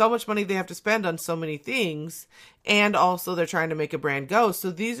have so much money they have to spend on so many things. And also they're trying to make a brand go.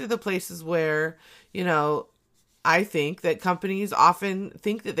 So these are the places where, I think that companies often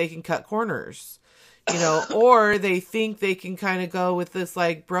think that they can cut corners, or they think they can kind of go with this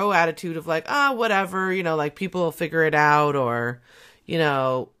like bro attitude of like, whatever, like people will figure it out, or,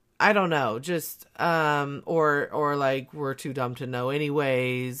 I don't know, just, or like we're too dumb to know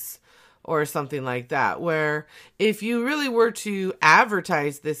anyways, or something like that, where if you really were to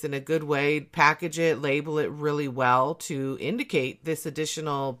advertise this in a good way, package it, label it really well to indicate this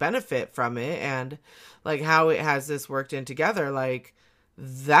additional benefit from it and like how it has this worked in together, like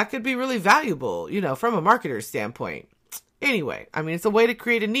that could be really valuable, from a marketer's standpoint. Anyway, I mean, it's a way to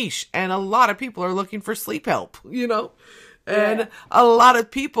create a niche, and a lot of people are looking for sleep help, And a lot of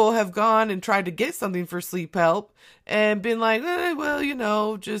people have gone and tried to get something for sleep help and been like,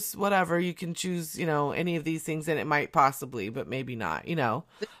 well, just whatever. You can choose, any of these things, and it might possibly, but maybe not,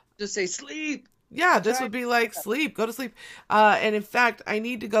 Just say sleep. Yeah, this would be like sleep. Go to sleep. And in fact, I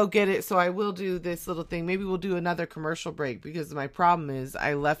need to go get it, so I will do this little thing. Maybe we'll do another commercial break because my problem is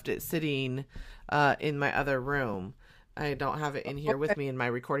I left it sitting in my other room. I don't have it in here with me in my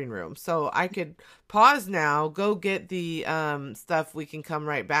recording room. So I could pause now, go get the stuff. We can come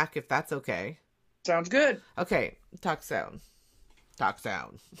right back if that's okay. Sounds good. Okay, talk sound. Talk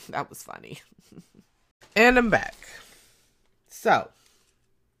sound. That was funny. And I'm back. So,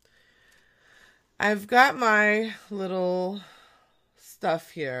 I've got my little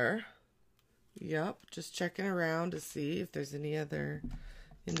stuff here. Yep, just checking around to see if there's any other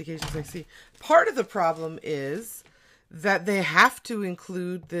indications I see. Part of the problem is that they have to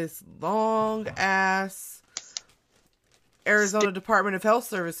include this long ass Arizona Department of Health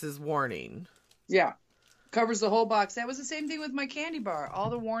Services warning. Yeah, covers the whole box. That was the same thing with my candy bar. All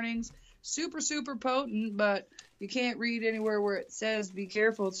the warnings, super, super potent, but you can't read anywhere where it says be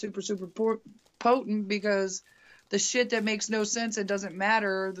careful, it's super, super potent, because the shit that makes no sense and doesn't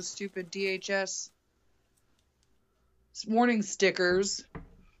matter, the stupid DHS warning stickers.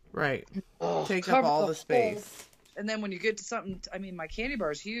 Right. Take up all the space. And then when you get to something, I mean, my candy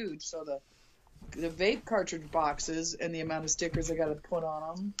bar is huge, so the vape cartridge boxes and the amount of stickers I got to put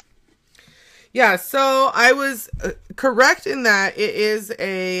on them. Yeah, so I was correct in that it is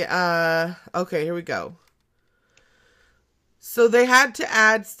a, okay, here we go. So they had to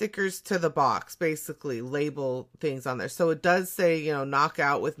add stickers to the box, basically, label things on there. So it does say, you know,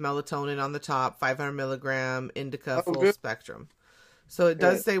 knockout with melatonin on the top, 500 milligram, indica, full spectrum. So it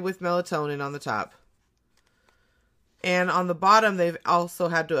does say with melatonin on the top. And on the bottom, they've also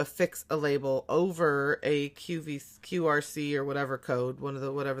had to affix a label over a QRC or whatever code,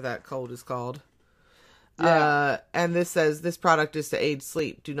 whatever that code is called. Yeah. And this says, this product is to aid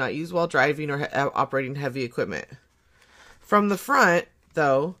sleep. Do not use while driving or operating heavy equipment. From the front,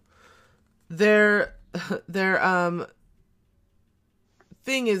 though, their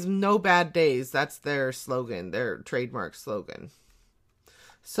thing is no bad days. That's their slogan, their trademark slogan.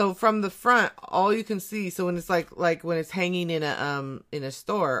 So from the front, all you can see, so when it's like when it's hanging in a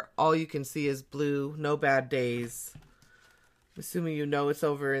store, all you can see is blue, no bad days. I'm assuming you know it's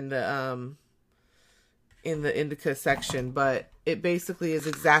over in the indica section, but it basically is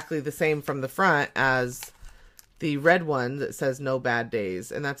exactly the same from the front as the red one that says no bad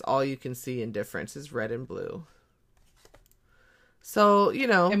days, and that's all you can see in difference is red and blue. So, you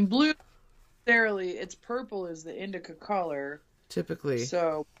know, and blue, necessarily, it's purple is the indica color. Typically.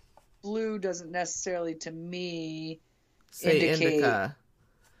 So blue doesn't necessarily, to me, say indicate... indica.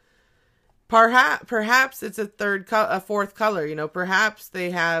 Perhaps it's a fourth color. You know, perhaps they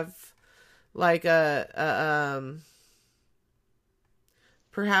have like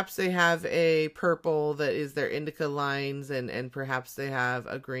perhaps they have a purple that is their indica lines, and perhaps they have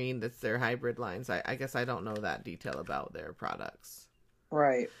a green that's their hybrid lines. I guess I don't know that detail about their products.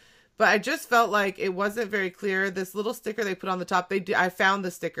 Right. But I just felt like it wasn't very clear. This little sticker they put on the top, I found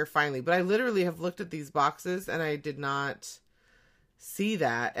the sticker finally, but I literally have looked at these boxes and I did not see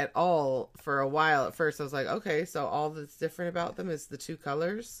that at all for a while. At first I was like, okay, so all that's different about them is the two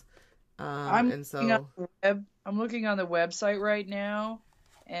colors. I'm looking on the website right now,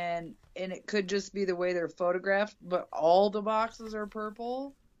 and it could just be the way they're photographed, but all the boxes are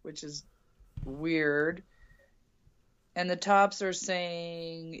purple, which is weird. And the tops are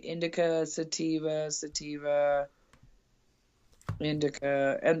saying indica, sativa,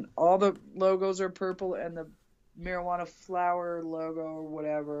 indica, and all the logos are purple, and the marijuana flower logo or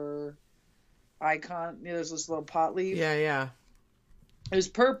whatever icon, you know, there's this little pot leaf. Yeah. Is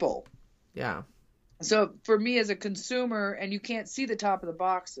purple. Yeah. So for me as a consumer, and you can't see the top of the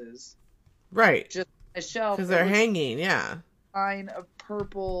boxes. Right. Just a shelf. Because they're hanging, yeah. Line of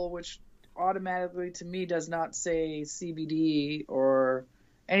purple, which automatically to me does not say CBD or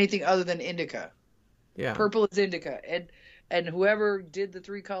anything other than indica. Yeah. Purple is indica. And whoever did the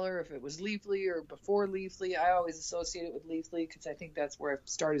three color, if it was Leafly or before Leafly, I always associate it with Leafly because I think that's where I've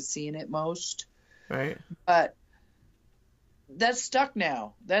started seeing it most. Right. But that's stuck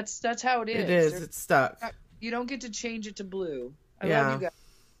now. That's how it is. It is. It's stuck. You don't get to change it to blue. I love you guys.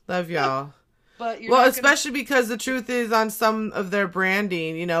 Love y'all. But especially because the truth is on some of their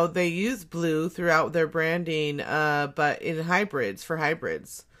branding, you know, they use blue throughout their branding, but in hybrids, for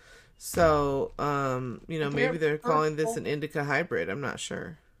hybrids. So, you know, maybe they're calling this an indica hybrid. I'm not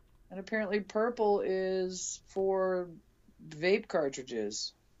sure. And apparently purple is for vape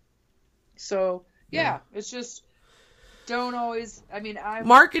cartridges. So, yeah. It's just... don't always, I mean,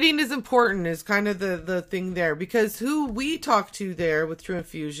 marketing is important is kind of the thing there, because who we talk to there with True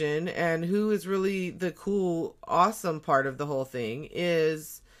Infusion and who is really the cool, awesome part of the whole thing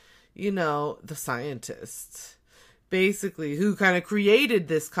is, the scientists, basically, who kind of created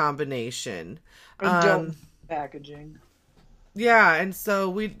this combination. Adult packaging. Yeah, and so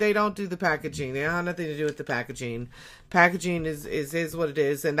they don't do the packaging. They don't have nothing to do with the packaging. Packaging is what it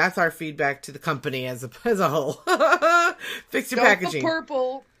is, and that's our feedback to the company as a whole. Fix your packaging.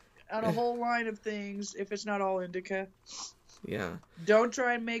 Purple on a whole line of things if it's not all indica. Yeah. Don't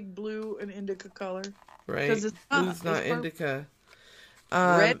try and make blue an indica color. Right. Because it's not. Blue's not indica.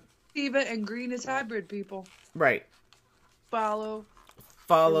 Red is sativa and green is hybrid, people. Right. Follow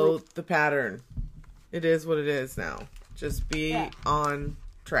the pattern. It is what it is now. Just be on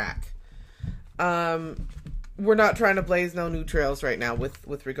track. We're not trying to blaze no new trails right now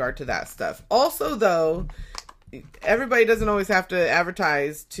with regard to that stuff. Also, though, everybody doesn't always have to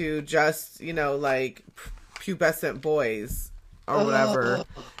advertise to just, like pubescent boys or whatever.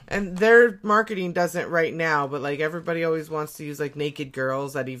 And their marketing doesn't right now, but like everybody always wants to use like naked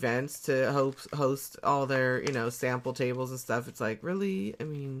girls at events to host all their, sample tables and stuff. It's like, really? I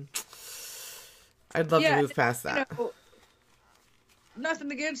mean, I'd love to move past that.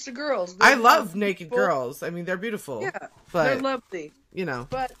 Nothing against the girls. I love naked girls. I mean, they're beautiful. Yeah, but they're lovely.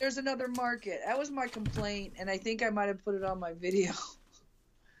 But there's another market. That was my complaint, and I think I might have put it on my video.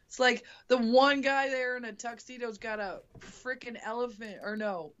 It's like the one guy there in a tuxedo's got a freaking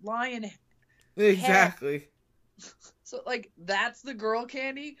lion. Exactly. Head. So, like, that's the girl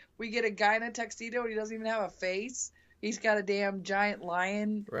candy? We get a guy in a tuxedo and he doesn't even have a face. He's got a damn giant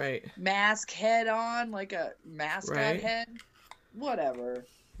lion mask head on, like a mascot head. Whatever.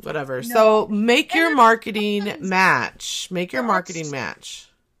 So make your marketing match. Make your marketing match.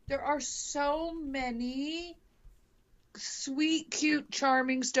 There are so many sweet, cute,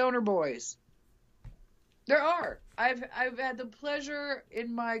 charming stoner boys. There are. I've had the pleasure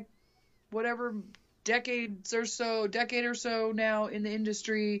in my whatever decade or so now in the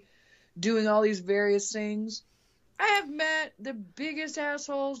industry doing all these various things. I have met the biggest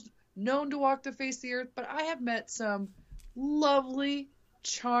assholes known to walk the face of the earth, but I have met some lovely,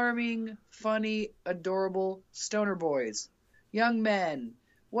 charming, funny, adorable stoner boys, young men,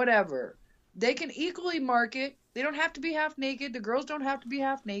 whatever. They can equally market. They don't have to be half naked. The girls don't have to be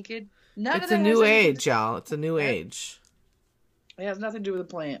half naked. It's a new age, y'all. It's a new age. It has nothing to do with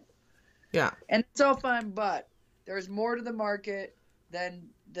the plant. Yeah. And it's all fine, but there's more to the market than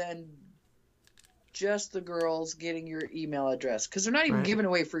just the girls getting your email address. Because they're not even giving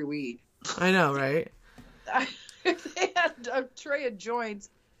away free weed. I know, right? If they had a tray of joints,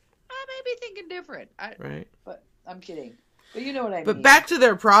 I may be thinking different. But I'm kidding. But you know what I mean. But back to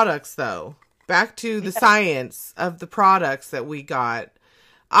their products, though. Back to the science of the products that we got.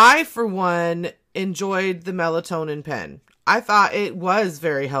 I, for one, enjoyed the melatonin pen. I thought it was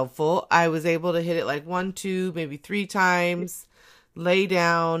very helpful. I was able to hit it like 1, 2, maybe 3 times. Lay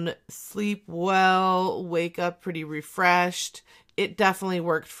down, sleep well, wake up pretty refreshed. It definitely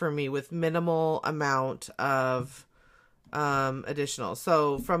worked for me with minimal amount of additional.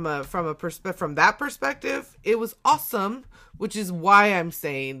 So from that perspective, it was awesome, which is why I'm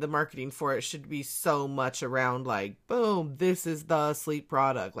saying the marketing for it should be so much around like, boom, this is the sleep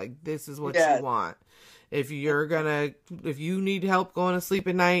product. Like, this is what you want. If you need help going to sleep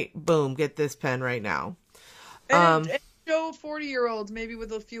at night, boom, get this pen right now. And show 40-year-olds maybe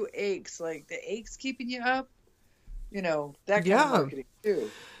with a few aches, like the aches keeping you up. That kind of marketing too.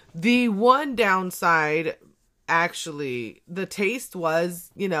 The one downside, actually, the taste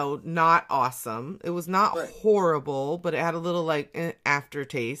was, not awesome. It was not horrible, but it had a little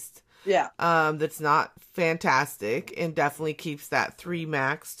aftertaste. Yeah. That's not fantastic and definitely keeps that 3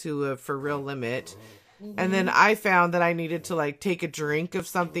 max to a for real limit. Mm-hmm. And then I found that I needed to take a drink of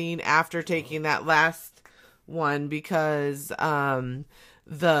something after taking that last one because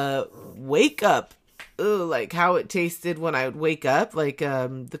the wake up, how it tasted when I would wake up,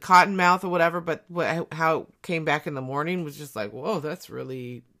 the cotton mouth or whatever, but how it came back in the morning was just like, whoa, that's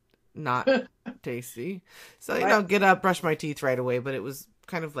really not tasty. So, get up, brush my teeth right away, but it was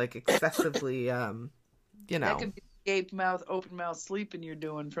kind of excessively, That could be gape mouth, open mouth sleeping you're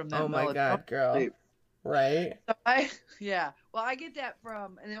doing from that. Oh my God, girl. Sleep. Right? So well, I get that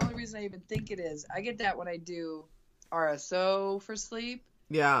from, and the only reason I even think it is, I get that when I do RSO for sleep.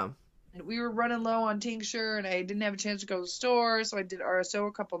 Yeah. And we were running low on tincture, and I didn't have a chance to go to the store, so I did RSO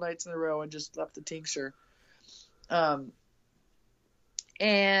a couple nights in a row and just left the tincture. And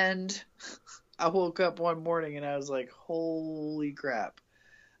I woke up one morning and I was like, holy crap.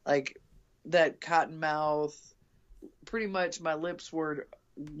 That cotton mouth, pretty much my lips were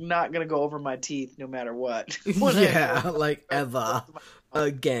not going to go over my teeth no matter what. Yeah, ever.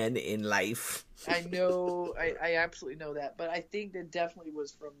 again in life. I know, I absolutely know that, but I think that definitely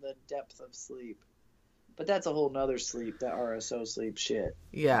was from the depth of sleep. But that's a whole nother sleep, that RSO sleep shit.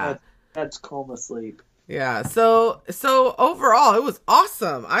 Yeah. That's coma sleep. Yeah. So overall, it was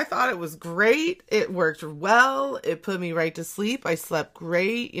awesome. I thought it was great. It worked well. It put me right to sleep. I slept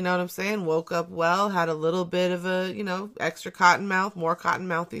great. You know what I'm saying? Woke up well, had a little bit of a, extra cotton mouth, more cotton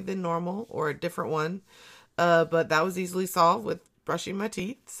mouthy than normal, or a different one. But that was easily solved with brushing my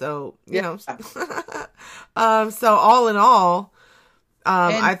teeth. So, so all in all,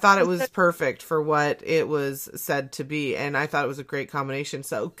 I thought it was perfect for what it was said to be, and I thought it was a great combination.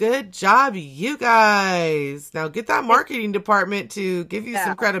 So good job, you guys. Now get that marketing department to give you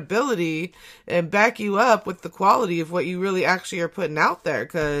some credibility and back you up with the quality of what you really actually are putting out there,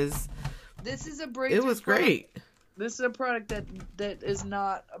 because this is a breakthrough. It was great. This is a product that is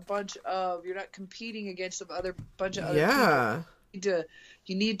not a bunch of, you're not competing against a bunch of other people.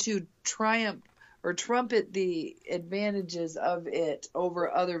 You need to triumph or trumpet the advantages of it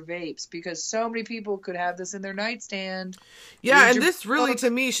over other vapes, because so many people could have this in their nightstand. Yeah, and this really,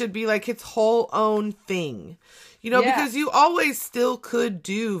 to me, should be like its whole own thing. Because you always still could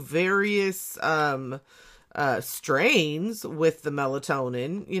do various strains with the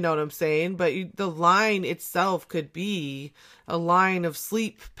melatonin, you know what I'm saying? But the line itself could be a line of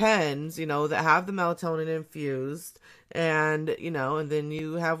sleep pens, that have the melatonin infused. And, and then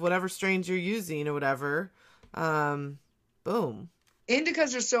you have whatever strains you're using or whatever. Boom.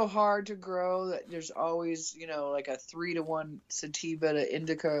 Indicas are so hard to grow that there's always, like a 3-to-1 sativa to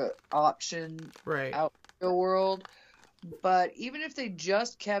indica option out in the world. But even if they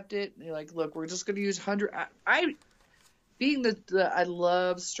just kept it, you're like, look, we're just going to use 100. I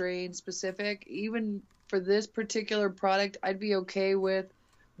love strain specific, even for this particular product, I'd be okay with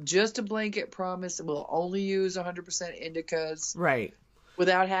just a blanket promise that we'll only use 100% indicas. Right.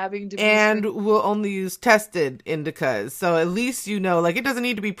 Without having to And we'll only use tested indicas. So at least it doesn't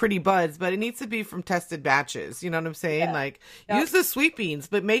need to be pretty buds, but it needs to be from tested batches. You know what I'm saying? Yeah. Use the sweet beans,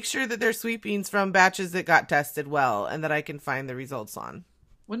 but make sure that they're sweet beans from batches that got tested well and that I can find the results on.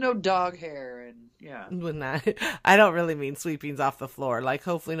 With no dog hair and With that, I don't really mean sweet beans off the floor.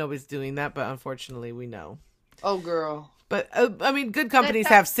 Hopefully nobody's doing that, but unfortunately we know. Oh, girl. But, good companies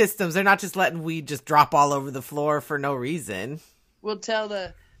have systems. They're not just letting weed just drop all over the floor for no reason.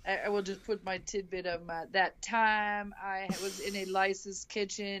 I will just put my tidbit of that time I was in a licensed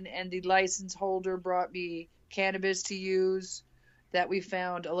kitchen and the license holder brought me cannabis to use that we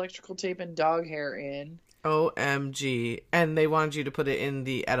found electrical tape and dog hair in. OMG. And they wanted you to put it in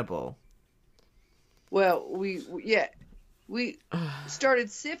the edible. Well, we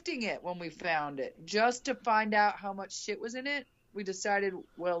started sifting it when we found it just to find out how much shit was in it. We decided,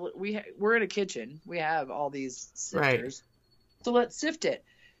 well, we're in a kitchen. We have all these sifters. Right. So let's sift it.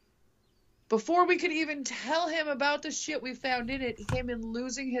 Before we could even tell him about the shit we found in it, he came in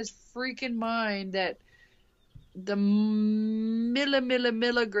losing his freaking mind that the milligram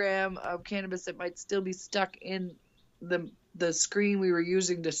of cannabis that might still be stuck in the screen we were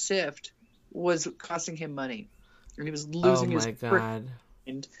using to sift was costing him money. And he was losing his mind.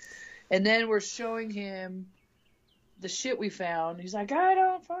 And then we're showing him the shit we found. He's like, I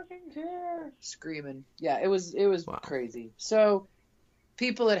don't fucking care. Screaming. Yeah, it was crazy. So,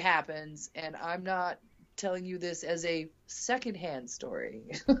 people, it happens. And I'm not telling you this as a secondhand story.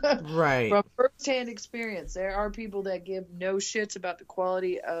 Right. From firsthand experience. There are people that give no shits about the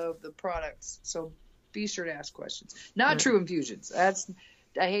quality of the products. So, be sure to ask questions. Not True Infusions.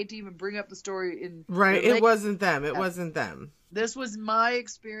 I hate to even bring up the story in... Right, it wasn't them. It wasn't them. This was my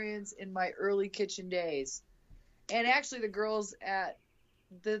experience in my early kitchen days. And actually the girls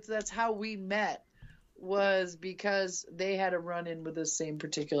that's how we met, was because they had a run-in with the same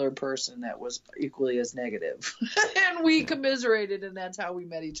particular person that was equally as negative. And we commiserated, and that's how we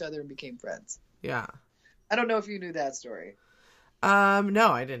met each other and became friends. Yeah. I don't know if you knew that story. No,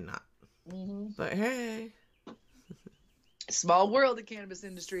 I did not. Mm-hmm. But hey... Small world, the cannabis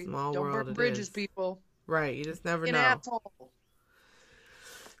industry. Don't burn bridges, people. Right, you just never know. An asshole.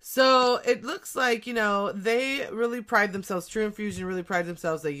 So it looks like, they really pride themselves. True Infusion really prides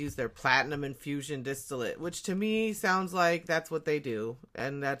themselves. They use their platinum infusion distillate, which to me sounds like that's what they do.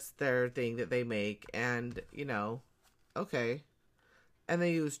 And that's their thing that they make. And, okay. And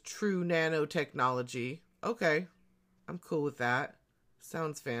they use true nanotechnology. Okay. I'm cool with that.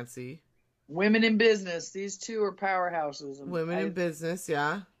 Sounds fancy. Women in business. These two are powerhouses. Women in business,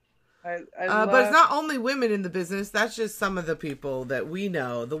 yeah. But it's not only women in the business. That's just some of the people that we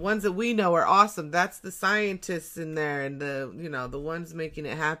know. The ones that we know are awesome. That's the scientists in there and the ones making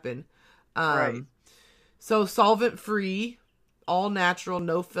it happen. Right. So solvent free, all natural,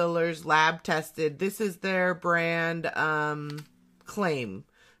 no fillers, lab tested. This is their brand claim.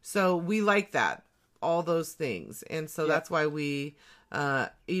 So we like that, all those things. And so that's why we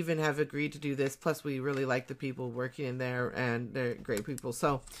even have agreed to do this. Plus we really like the people working in there, and they're great people.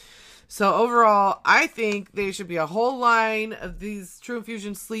 So overall, I think there should be a whole line of these True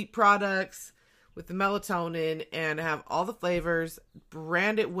Infusion sleep products with the melatonin, and have all the flavors,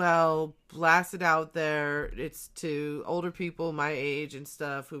 brand it well, blast it out there. It's to older people my age and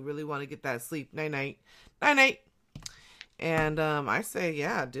stuff who really want to get that sleep. Night night. Night night. And I say,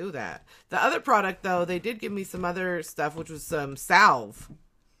 yeah, do that. The other product, though, they did give me some other stuff, which was some salve.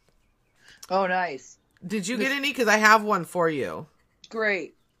 Oh, nice. Did you get any? Because I have one for you.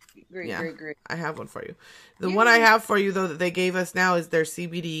 Great. Great. I have one for you. The one I have for you, though, that they gave us now is their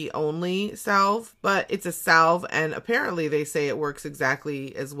CBD only salve, but it's a salve, and apparently they say it works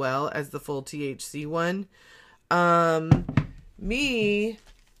exactly as well as the full THC one. I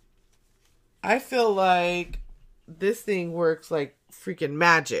feel like this thing works like freaking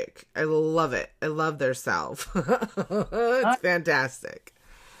magic. I love it. I love their salve. It's fantastic.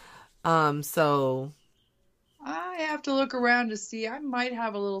 So I have to look around to see. I might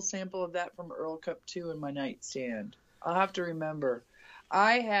have a little sample of that from Earl Cup 2 in my nightstand. I'll have to remember.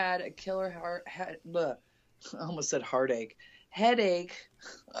 I had a killer I almost said heartache. Headache.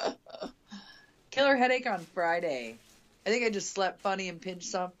 Killer headache on Friday. I think I just slept funny and pinched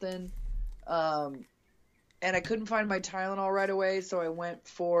something. And I couldn't find my Tylenol right away, so I went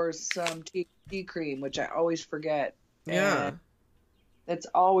for some tea cream, which I always forget. Yeah. And it's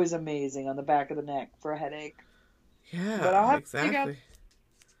always amazing on the back of the neck for a headache. Yeah, but I'll have exactly.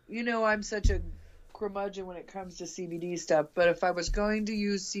 I'm such a curmudgeon when it comes to CBD stuff, but if I was going to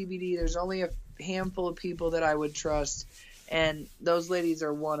use CBD, there's only a handful of people that I would trust, and those ladies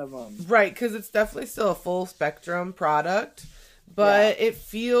are one of them. Right, because it's definitely still a full spectrum product, but it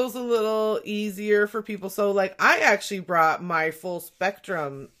feels a little easier for people. So, like, I actually brought my full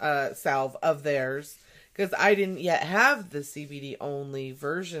spectrum salve of theirs, because I didn't yet have the CBD only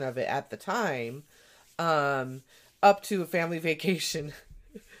version of it at the time. Up to a family vacation.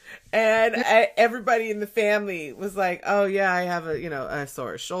 And everybody in the family was like, oh yeah, I have a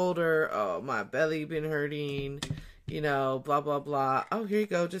sore shoulder. Oh, my belly been hurting, blah, blah, blah. Oh, here you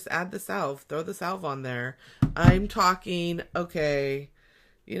go. Just add the salve. Throw the salve on there. I'm talking, okay,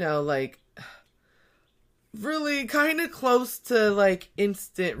 like really kind of close to like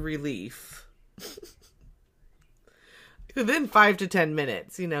instant relief. Within 5 to 10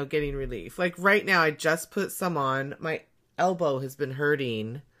 minutes, getting relief. Like right now, I just put some on. My elbow has been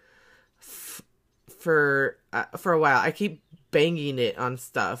hurting for a while. I keep banging it on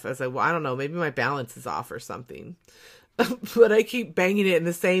stuff. I don't know, maybe my balance is off or something. But I keep banging it in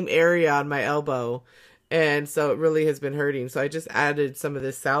the same area on my elbow. And so it really has been hurting. So I just added some of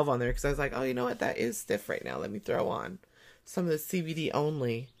this salve on there because I was like, oh, you know what? That is stiff right now. Let me throw on some of the CBD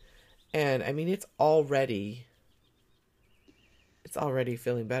only. And I mean, it's already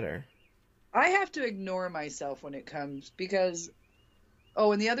feeling better. I have to ignore myself when it comes because,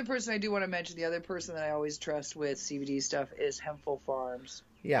 and the other person I do want to mention, the other person that I always trust with CBD stuff is Hempful Farms.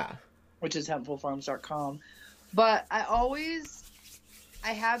 Yeah. Which is hempfulfarms.com. But I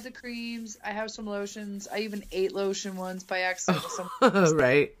have the creams, I have some lotions, I even ate lotion once by accident.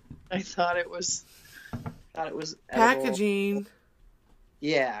 Right. I thought it was packaging. Edible.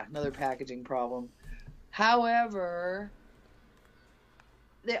 Yeah, another packaging problem. However,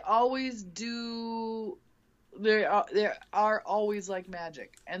 they always do. They are always like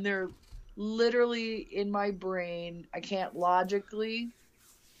magic, and they're literally in my brain. I can't logically.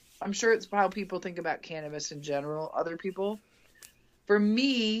 I'm sure it's how people think about cannabis in general. Other people, for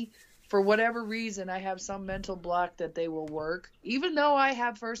me, for whatever reason, I have some mental block that they will work, even though I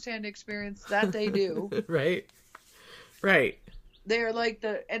have firsthand experience that they do. Right. They're like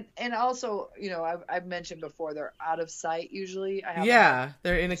and also, I've mentioned before, they're out of sight usually. They're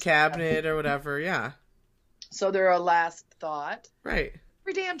in a cabinet or whatever, yeah. So they're a last thought. Right.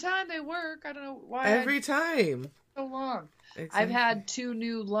 Every damn time they work. I don't know why. Every time. So long. Exactly. I've had 2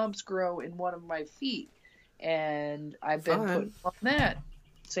 new lumps grow in one of my feet, and I've been putting on that.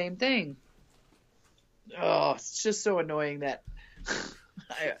 Same thing. Oh, it's just so annoying that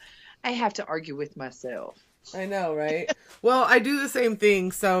I have to argue with myself. I know, right? Well, I do the same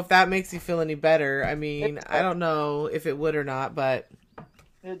thing, so if that makes you feel any better, I mean, I don't know if it would or not, but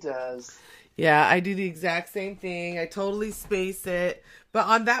it does. Yeah, I do the exact same thing. I totally space it. But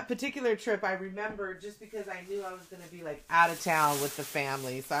on that particular trip, I remember just because I knew I was going to be like out of town with the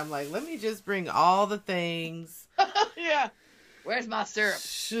family. So I'm like, let me just bring all the things. Yeah. Where's my syrup?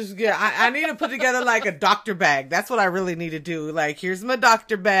 Yeah, I need to put together like a doctor bag. That's what I really need to do. Like, here's my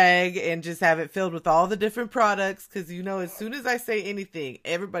doctor bag, and just have it filled with all the different products. Because, you know, as soon as I say anything,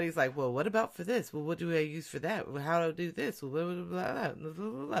 everybody's like, well, what about for this? Well, what do I use for that? Well, how do I do this? Well, blah, blah, blah, blah,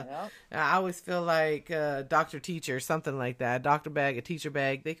 blah, blah. Yep. I always feel like doctor teacher, something like that. A doctor bag, a teacher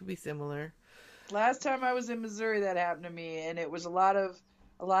bag, they could be similar. Last time I was in Missouri, that happened to me, and it was a lot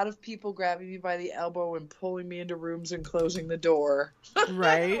of people grabbing me by the elbow and pulling me into rooms and closing the door.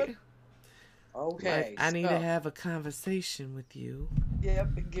 Right. Okay. Like, I need to have a conversation with you. Yep,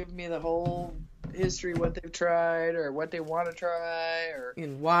 and give me the whole history, what they've tried or what they want to try, or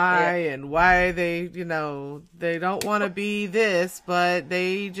and why they, you know, they don't want to be this, but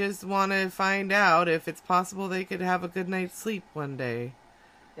they just want to find out if it's possible they could have a good night's sleep one day.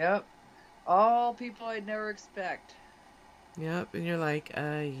 Yep. All people I'd never expect. Yep, and you're like,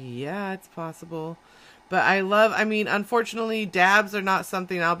 yeah, it's possible. But I mean, unfortunately, dabs are not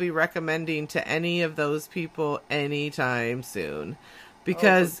something I'll be recommending to any of those people anytime soon.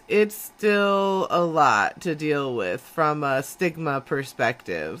 Because it's still a lot to deal with from a stigma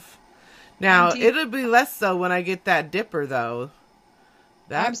perspective. Now, it'll be less so when I get that dipper, though.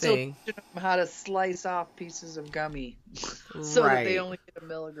 I'm still teaching them how to slice off pieces of gummy so that they only get 1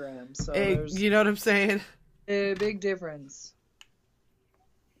 milligram. So you know what I'm saying? A big difference.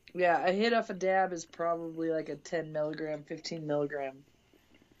 Yeah, a hit off a dab is probably like a 10 milligram, 15 milligram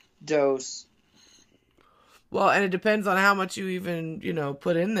dose. Well, and it depends on how much you even, you know,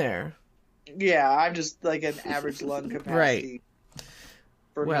 put in there. Yeah, I'm just like an average lung capacity. Right.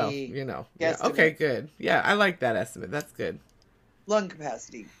 For me, you know. Yeah, okay, good. Yeah, I like that estimate. That's good. Lung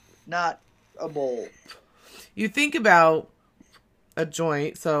capacity, not a bowl. You think about a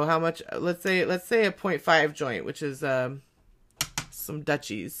joint, so how much, let's say a 0.5 joint, which is some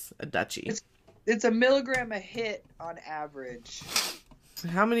Dutchies, a Dutchie. It's 1 milligram a hit on average.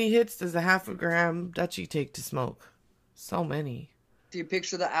 How many hits does a half a gram Dutchie take to smoke? So many. Do you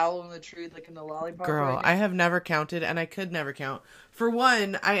picture the owl in the tree licking the lollipop? Girl, right I have never counted, and I could never count. For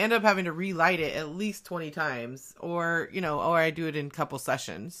one, I end up having to relight it at least 20 times, or I do it in a couple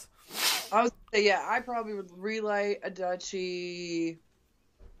sessions. I was yeah, I probably would relight a Dutchie.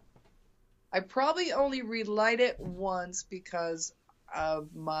 I probably only relight it once because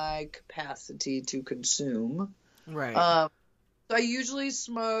of my capacity to consume. Right. So I usually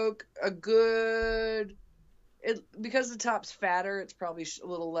smoke a good. Because the top's fatter, it's probably a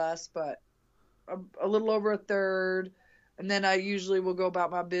little less, but a little over a third. And then I usually will go about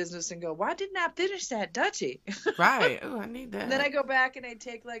my business and go, why didn't I finish that Dutchie? Right. Oh, I need that. And then I go back and I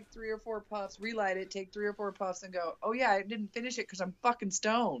take like 3 or 4 puffs, relight it, take 3 or 4 puffs and go, oh yeah, I didn't finish it because I'm fucking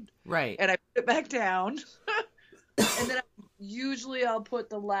stoned. Right. And I put it back down. And then usually I'll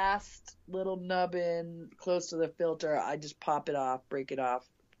put the last little nub in close to the filter. I just pop it off, break it off,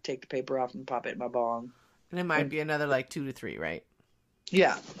 take the paper off and pop it in my bong. And it might be another like 2 to 3, right?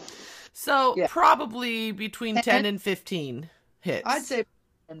 Yeah. So probably between 10 and 15 hits. I'd say,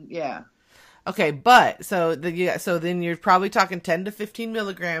 yeah. Okay, but so then you're probably talking 10 to 15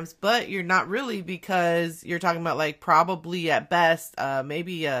 milligrams, but you're not really, because you're talking about like probably at best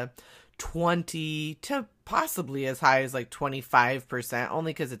maybe 20 to possibly as high as like 25%,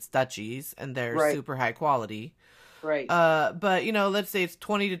 only because it's Dutchies and they're super high quality. Right. But let's say it's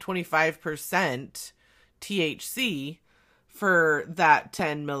 20 to 25% THC for that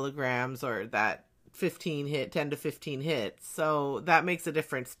 10 milligrams or that 10 to 15 hits. So that makes a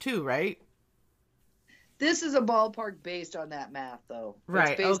difference too, right? This is a ballpark based on that math, though.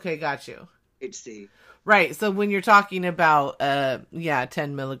 Right. Okay, got you. THC. Right. So when you're talking about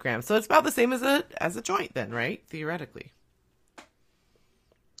 10 milligrams, so it's about the same as a joint then, right? Theoretically.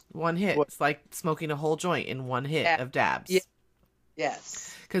 One hit. It's like smoking a whole joint in one hit of dabs. Yeah.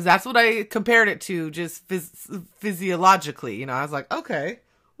 Yes. Because that's what I compared it to, just physiologically. I was like, okay,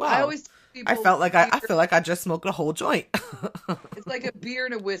 wow. I feel like I just smoked a whole joint. It's like a beer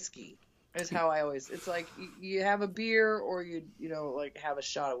and a whiskey. Is how I always. It's like you have a beer or you like have a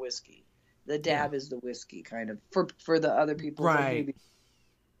shot of whiskey. The dab is the whiskey, kind of for the other people, right?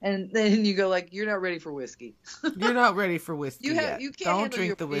 And then you go like, you're not ready for whiskey. You're not ready for whiskey yet. You can't Don't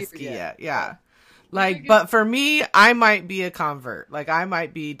drink the whiskey yet. Yeah. Like, but for me, I might be a convert. Like, I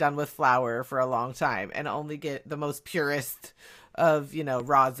might be done with flour for a long time and only get the most purest of,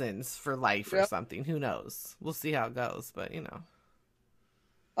 rosins for life or something. Who knows? We'll see how it goes, but,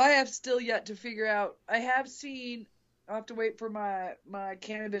 I have still yet to figure out. I'll have to wait for my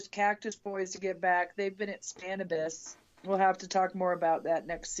cannabis cactus boys to get back. They've been at Spannabis. We'll have to talk more about that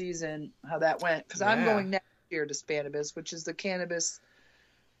next season, how that went. Because I'm going next year to Spannabis, which is the cannabis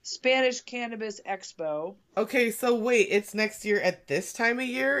Spanish Cannabis Expo. Okay, so wait, it's next year at this time of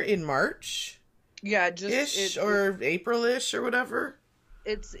year in March? Yeah, just Ish or April-ish or whatever?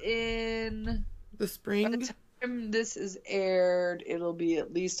 It's in the spring. By the time this is aired, it'll be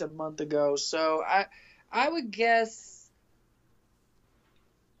at least a month ago. So I would guess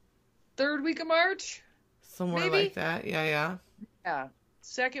third week of March. Somewhere maybe? like that. Yeah. Yeah.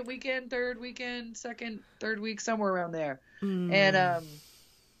 Second weekend, third weekend, third week, somewhere around there. Mm. And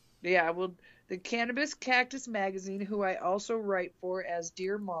yeah, well, the Cannabis Cactus magazine, who I also write for as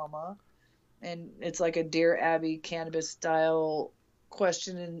Dear Mama, and it's like a Dear Abby cannabis style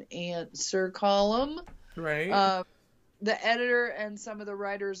question and answer column. Right. The editor and some of the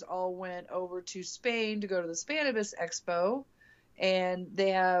writers all went over to Spain to go to the Spannabis Expo, and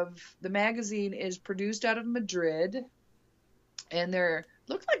the magazine is produced out of Madrid, and there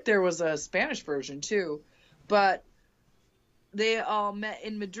looked like there was a Spanish version too, but they all met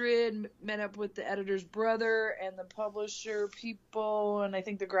in Madrid, met up with the editor's brother and the publisher people, and I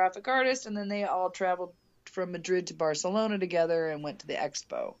think the graphic artist, and then they all traveled from Madrid to Barcelona together and went to the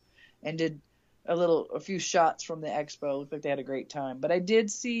expo and did a few shots from the expo. Looked like they had a great time. But I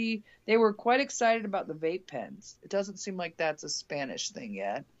did see they were quite excited about the vape pens. It doesn't seem like that's a Spanish thing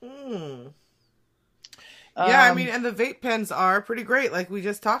yet. Yeah, I mean, and the vape pens are pretty great, like we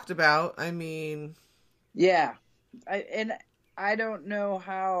just talked about. I mean, yeah, I don't know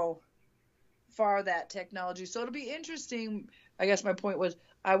how far that technology. So it'll be interesting. I guess my point was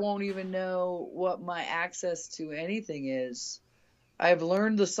I won't even know what my access to anything is. I've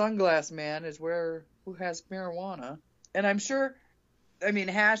learned the Sunglass Man is who has marijuana, and I'm sure. I mean,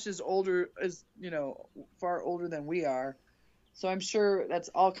 hash is far older than we are, so I'm sure that's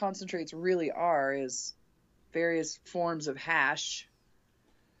all concentrates really are is various forms of hash.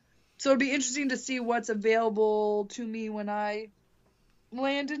 So it'd be interesting to see what's available to me when I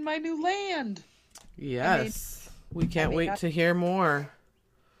land in my new land. Yes, we can't wait to hear more.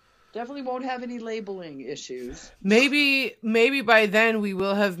 Definitely won't have any labeling issues. Maybe by then we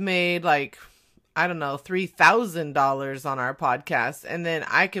will have made $3,000 on our podcast, and then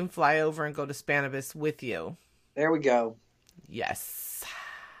I can fly over and go to Spannabis with you. There we go. Yes.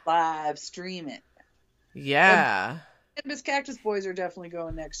 Live stream it. Yeah. Miss Cactus Boys are definitely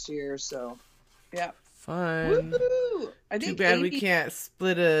going next year, so yeah. Fun. Woo-hoo! Too bad we can't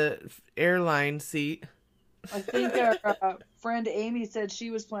split a airline seat. I think our friend Amy said she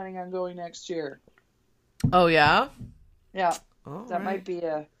was planning on going next year. Oh, yeah? Yeah. All that might be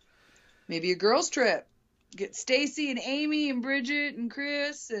maybe a girls' trip. Get Stacy and Amy and Bridget and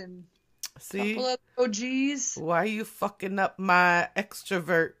Chris and a couple of OGs. Why are you fucking up my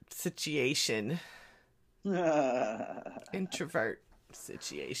extrovert situation? Introvert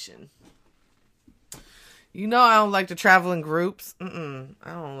situation. You know I don't like to travel in groups. I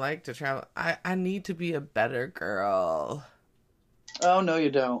don't like to travel. I need to be a better girl. Oh, no,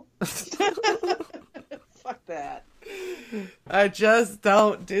 you don't. Fuck that. I just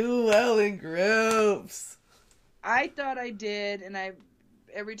don't do well in groups. I thought I did, and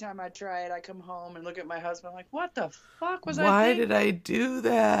every time I try it, I come home and look at my husband. I'm like, what the fuck was I thinking? Why did I do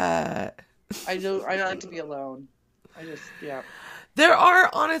that? I like to be alone. Yeah. There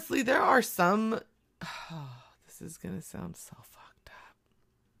are some... Oh, this is going to sound so fucked up.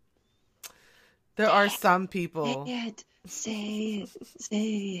 There are some people... Say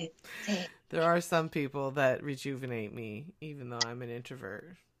it. There are some people that rejuvenate me, even though I'm an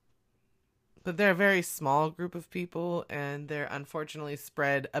introvert. But they're a very small group of people, and they're unfortunately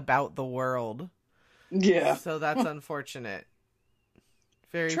spread about the world. Yeah. So that's unfortunate.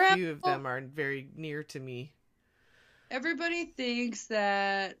 Very few of them are very near to me. Everybody thinks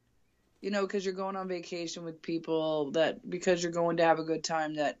that, because you're going on vacation with people, that because you're going to have a good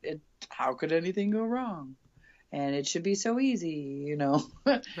time, how could anything go wrong? And it should be so easy,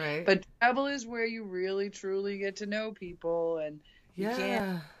 Right. But travel is where you really, truly get to know people, and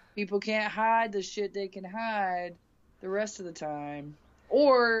people can't hide the shit they can hide the rest of the time.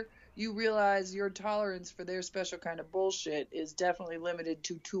 Or you realize your tolerance for their special kind of bullshit is definitely limited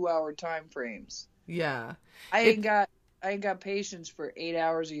to 2-hour time frames. Yeah. I ain't got patience for 8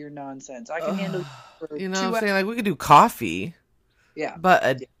 hours of your nonsense. I can handle for 2 hours. I'm saying, we could do coffee. Yeah.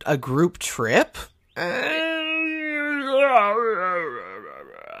 But a group trip?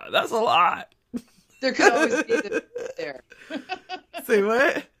 That's a lot. There could always be there. Say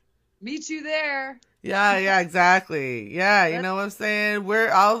what? Meet you there. Yeah, exactly. Yeah, you know what I'm saying?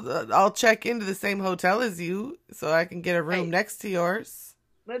 I'll check into the same hotel as you so I can get a room next to yours.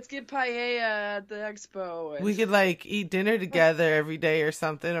 Let's get paella at the expo. We could eat dinner together every day or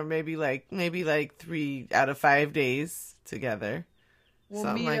something, or maybe 3 out of 5 days together. We'll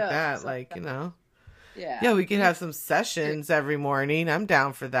Something meet like up that. sometime. Like, you know. Yeah. Yeah, we could have some sessions every morning. I'm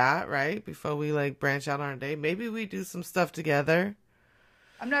down for that, right? Before we like branch out on our day. Maybe we do some stuff together.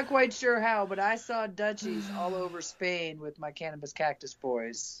 I'm not quite sure how, but I saw Dutchies all over Spain with my Cannabis Cactus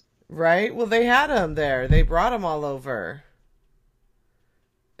boys. Right? Well, they had them there. They brought them all over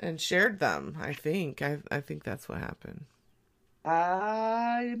and shared them, I think. I think that's what happened.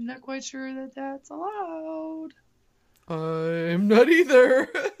 I'm not quite sure that that's allowed. I'm not either.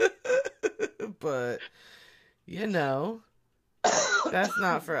 But, you know, that's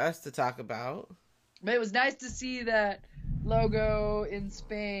not for us to talk about. But it was nice to see that logo in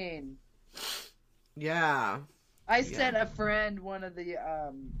Spain. Yeah. I sent a friend one of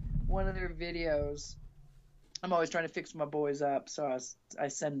their videos. I'm always trying to fix my boys up, so I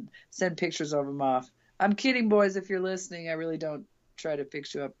send pictures of them off. I'm kidding, boys. If you're listening, I really don't try to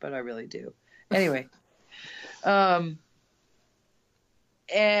fix you up, but I really do. Anyway,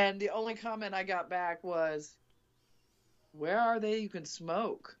 and the only comment I got back was, "Where are they? You can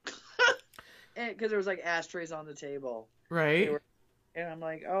smoke," because there was like ashtrays on the table. Right. And I'm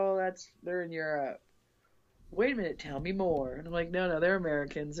like, "Oh, they're in Europe." Wait a minute, tell me more. And I'm like, no, they're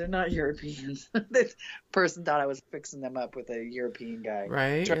Americans. They're not Europeans. This person thought I was fixing them up with a European guy.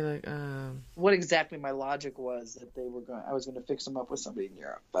 Right? You're like, what exactly my logic was that I was going to fix them up with somebody in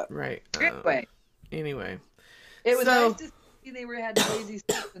Europe. But right. Anyway. It was nice to see they had Blazy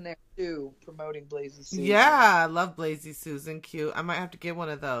Susan there too, promoting Blazy Susan. Yeah, I love Blazy Susan. Cute. I might have to get one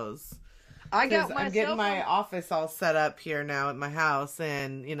of those. I'm getting my office all set up here now at my house,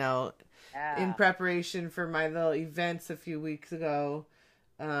 and you know, in preparation for my little events a few weeks ago,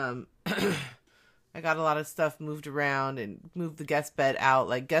 I got a lot of stuff moved around and moved the guest bed out.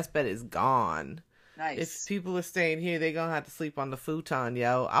 Like, guest bed is gone. Nice. If people are staying here, they're gonna have to sleep on the futon,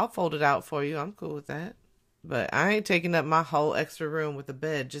 yo. I'll fold it out for you. I'm cool with that. But I ain't taking up my whole extra room with a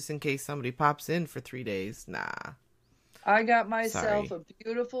bed just in case somebody pops in for 3 days. Nah. I got myself a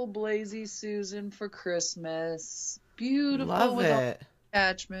beautiful Blazy Susan for Christmas. Beautiful. Love with it. All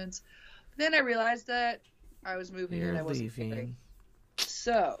attachments. Then I realized that I was moving and I wasn't leaving.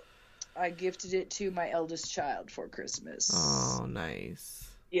 So I gifted it to my eldest child for Christmas. Oh, nice.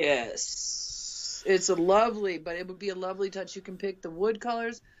 Yes. It's a lovely, but it would be a lovely touch. You can pick the wood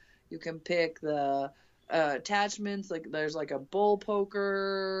colors. You can pick the attachments. Like there's like a bowl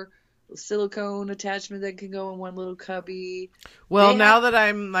poker, silicone attachment that can go in one little cubby. Well, now that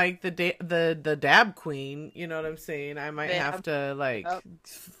I'm like the dab queen, you know what I'm saying? I might have to like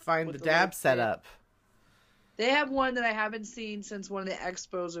find the dab setup. They have one that I haven't seen since one of the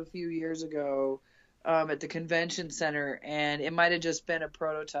expos a few years ago at the convention center, and it might have just been a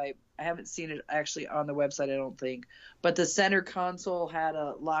prototype. I haven't seen it actually on the website, I don't think. But the center console had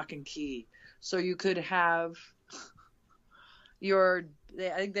a lock and key, so you could have I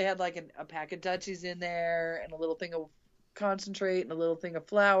think they had like a pack of Dutchies in there and a little thing of concentrate and a little thing of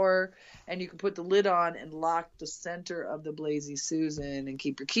flour, and you could put the lid on and lock the center of the Blazy Susan and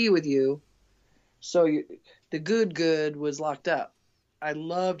keep your key with you. So the good was locked up. I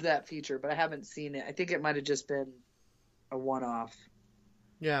loved that feature, but I haven't seen it. I think it might have just been a one-off.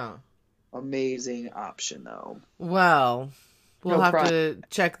 Yeah. Amazing option, though. Well, we'll have to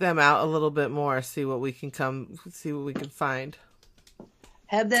check them out a little bit more, see what we can find.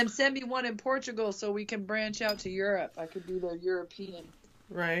 Have them send me one in Portugal so we can branch out to Europe. I could be their European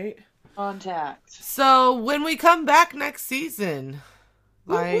contact. So when we come back next season,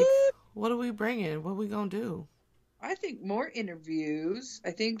 like, what are we bringing? What are we going to do? I think more interviews.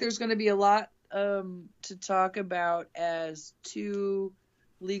 I think there's going to be a lot to talk about as 2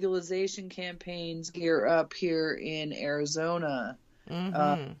 legalization campaigns gear up here in Arizona.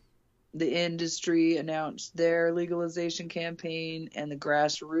 Mm-hmm. The industry announced their legalization campaign, and the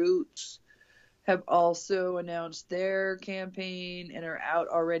grassroots have also announced their campaign and are out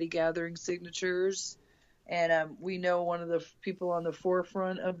already gathering signatures. And we know one of the people on the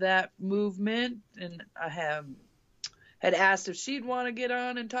forefront of that movement, and I had asked if she'd want to get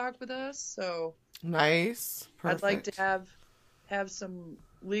on and talk with us. So nice. Perfect. I'd like to have some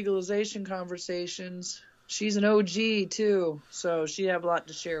legalization conversations. She's an OG too, so she'd have a lot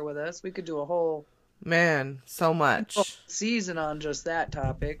to share with us. We could do a whole so much season on just that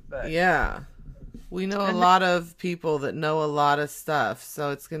topic. But yeah, we know a lot of people that know a lot of stuff,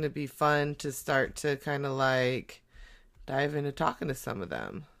 so it's going to be fun to start to kind of like dive into talking to some of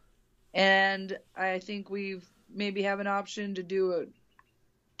them. And I think we've maybe have an option to do a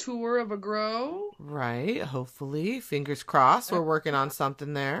tour of a grow. Right, hopefully. Fingers crossed. We're working on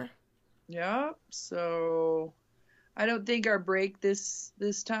something there. Yeah, so I don't think our break this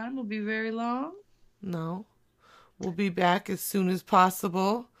time will be very long. No. We'll be back as soon as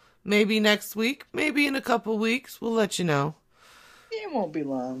possible. Maybe next week, maybe in a couple weeks. We'll let you know. It won't be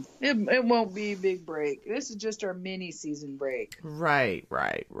long. It won't be a big break. This is just our mini season break. Right.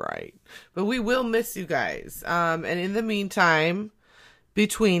 But we will miss you guys. And in the meantime,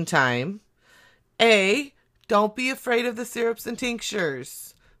 between time, A, don't be afraid of the syrups and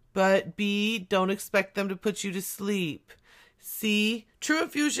tinctures. But B, don't expect them to put you to sleep. C, True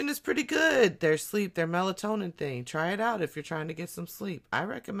Infusion is pretty good. Their melatonin thing. Try it out if you're trying to get some sleep. I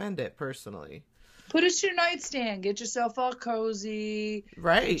recommend it personally. Put it to your nightstand. Get yourself all cozy.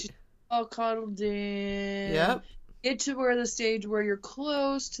 Right. Get all cuddled in. Yep. Get to the stage where you're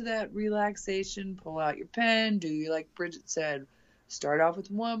close to that relaxation. Pull out your pen. Do you, like Bridget said, start off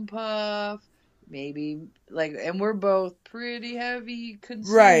with 1 puff. Maybe, and we're both pretty heavy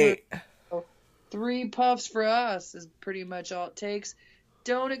consumers. Right. So 3 puffs for us is pretty much all it takes.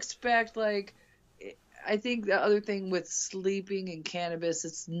 Don't expect, I think the other thing with sleeping and cannabis,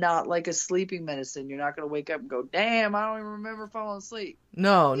 it's not like a sleeping medicine. You're not going to wake up and go, damn, I don't even remember falling asleep.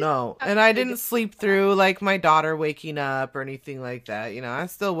 No. And I didn't sleep through my daughter waking up or anything like that. I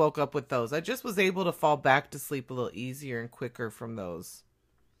still woke up with those. I just was able to fall back to sleep a little easier and quicker from those.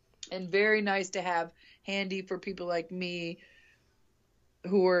 And very nice to have handy for people like me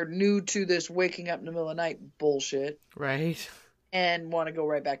who are new to this waking up in the middle of the night bullshit. Right. And want to go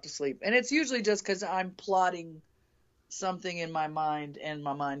right back to sleep. And it's usually just because I'm plotting something in my mind, and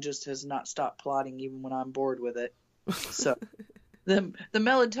my mind just has not stopped plotting even when I'm bored with it. So the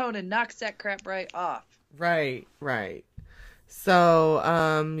melatonin knocks that crap right off. Right. So,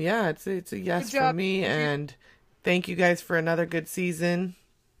 yeah, it's a yes for me, and thank you guys for another good season.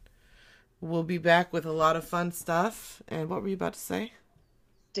 We'll be back with a lot of fun stuff. And what were you about to say?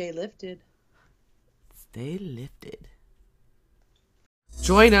 Stay lifted. Stay lifted.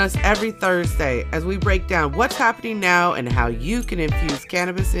 Join us every Thursday as we break down what's happening now and how you can infuse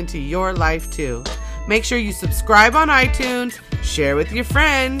cannabis into your life too. Make sure you subscribe on iTunes, share with your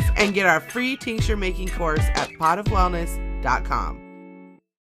friends, and get our free tincture making course at potofwellness.com.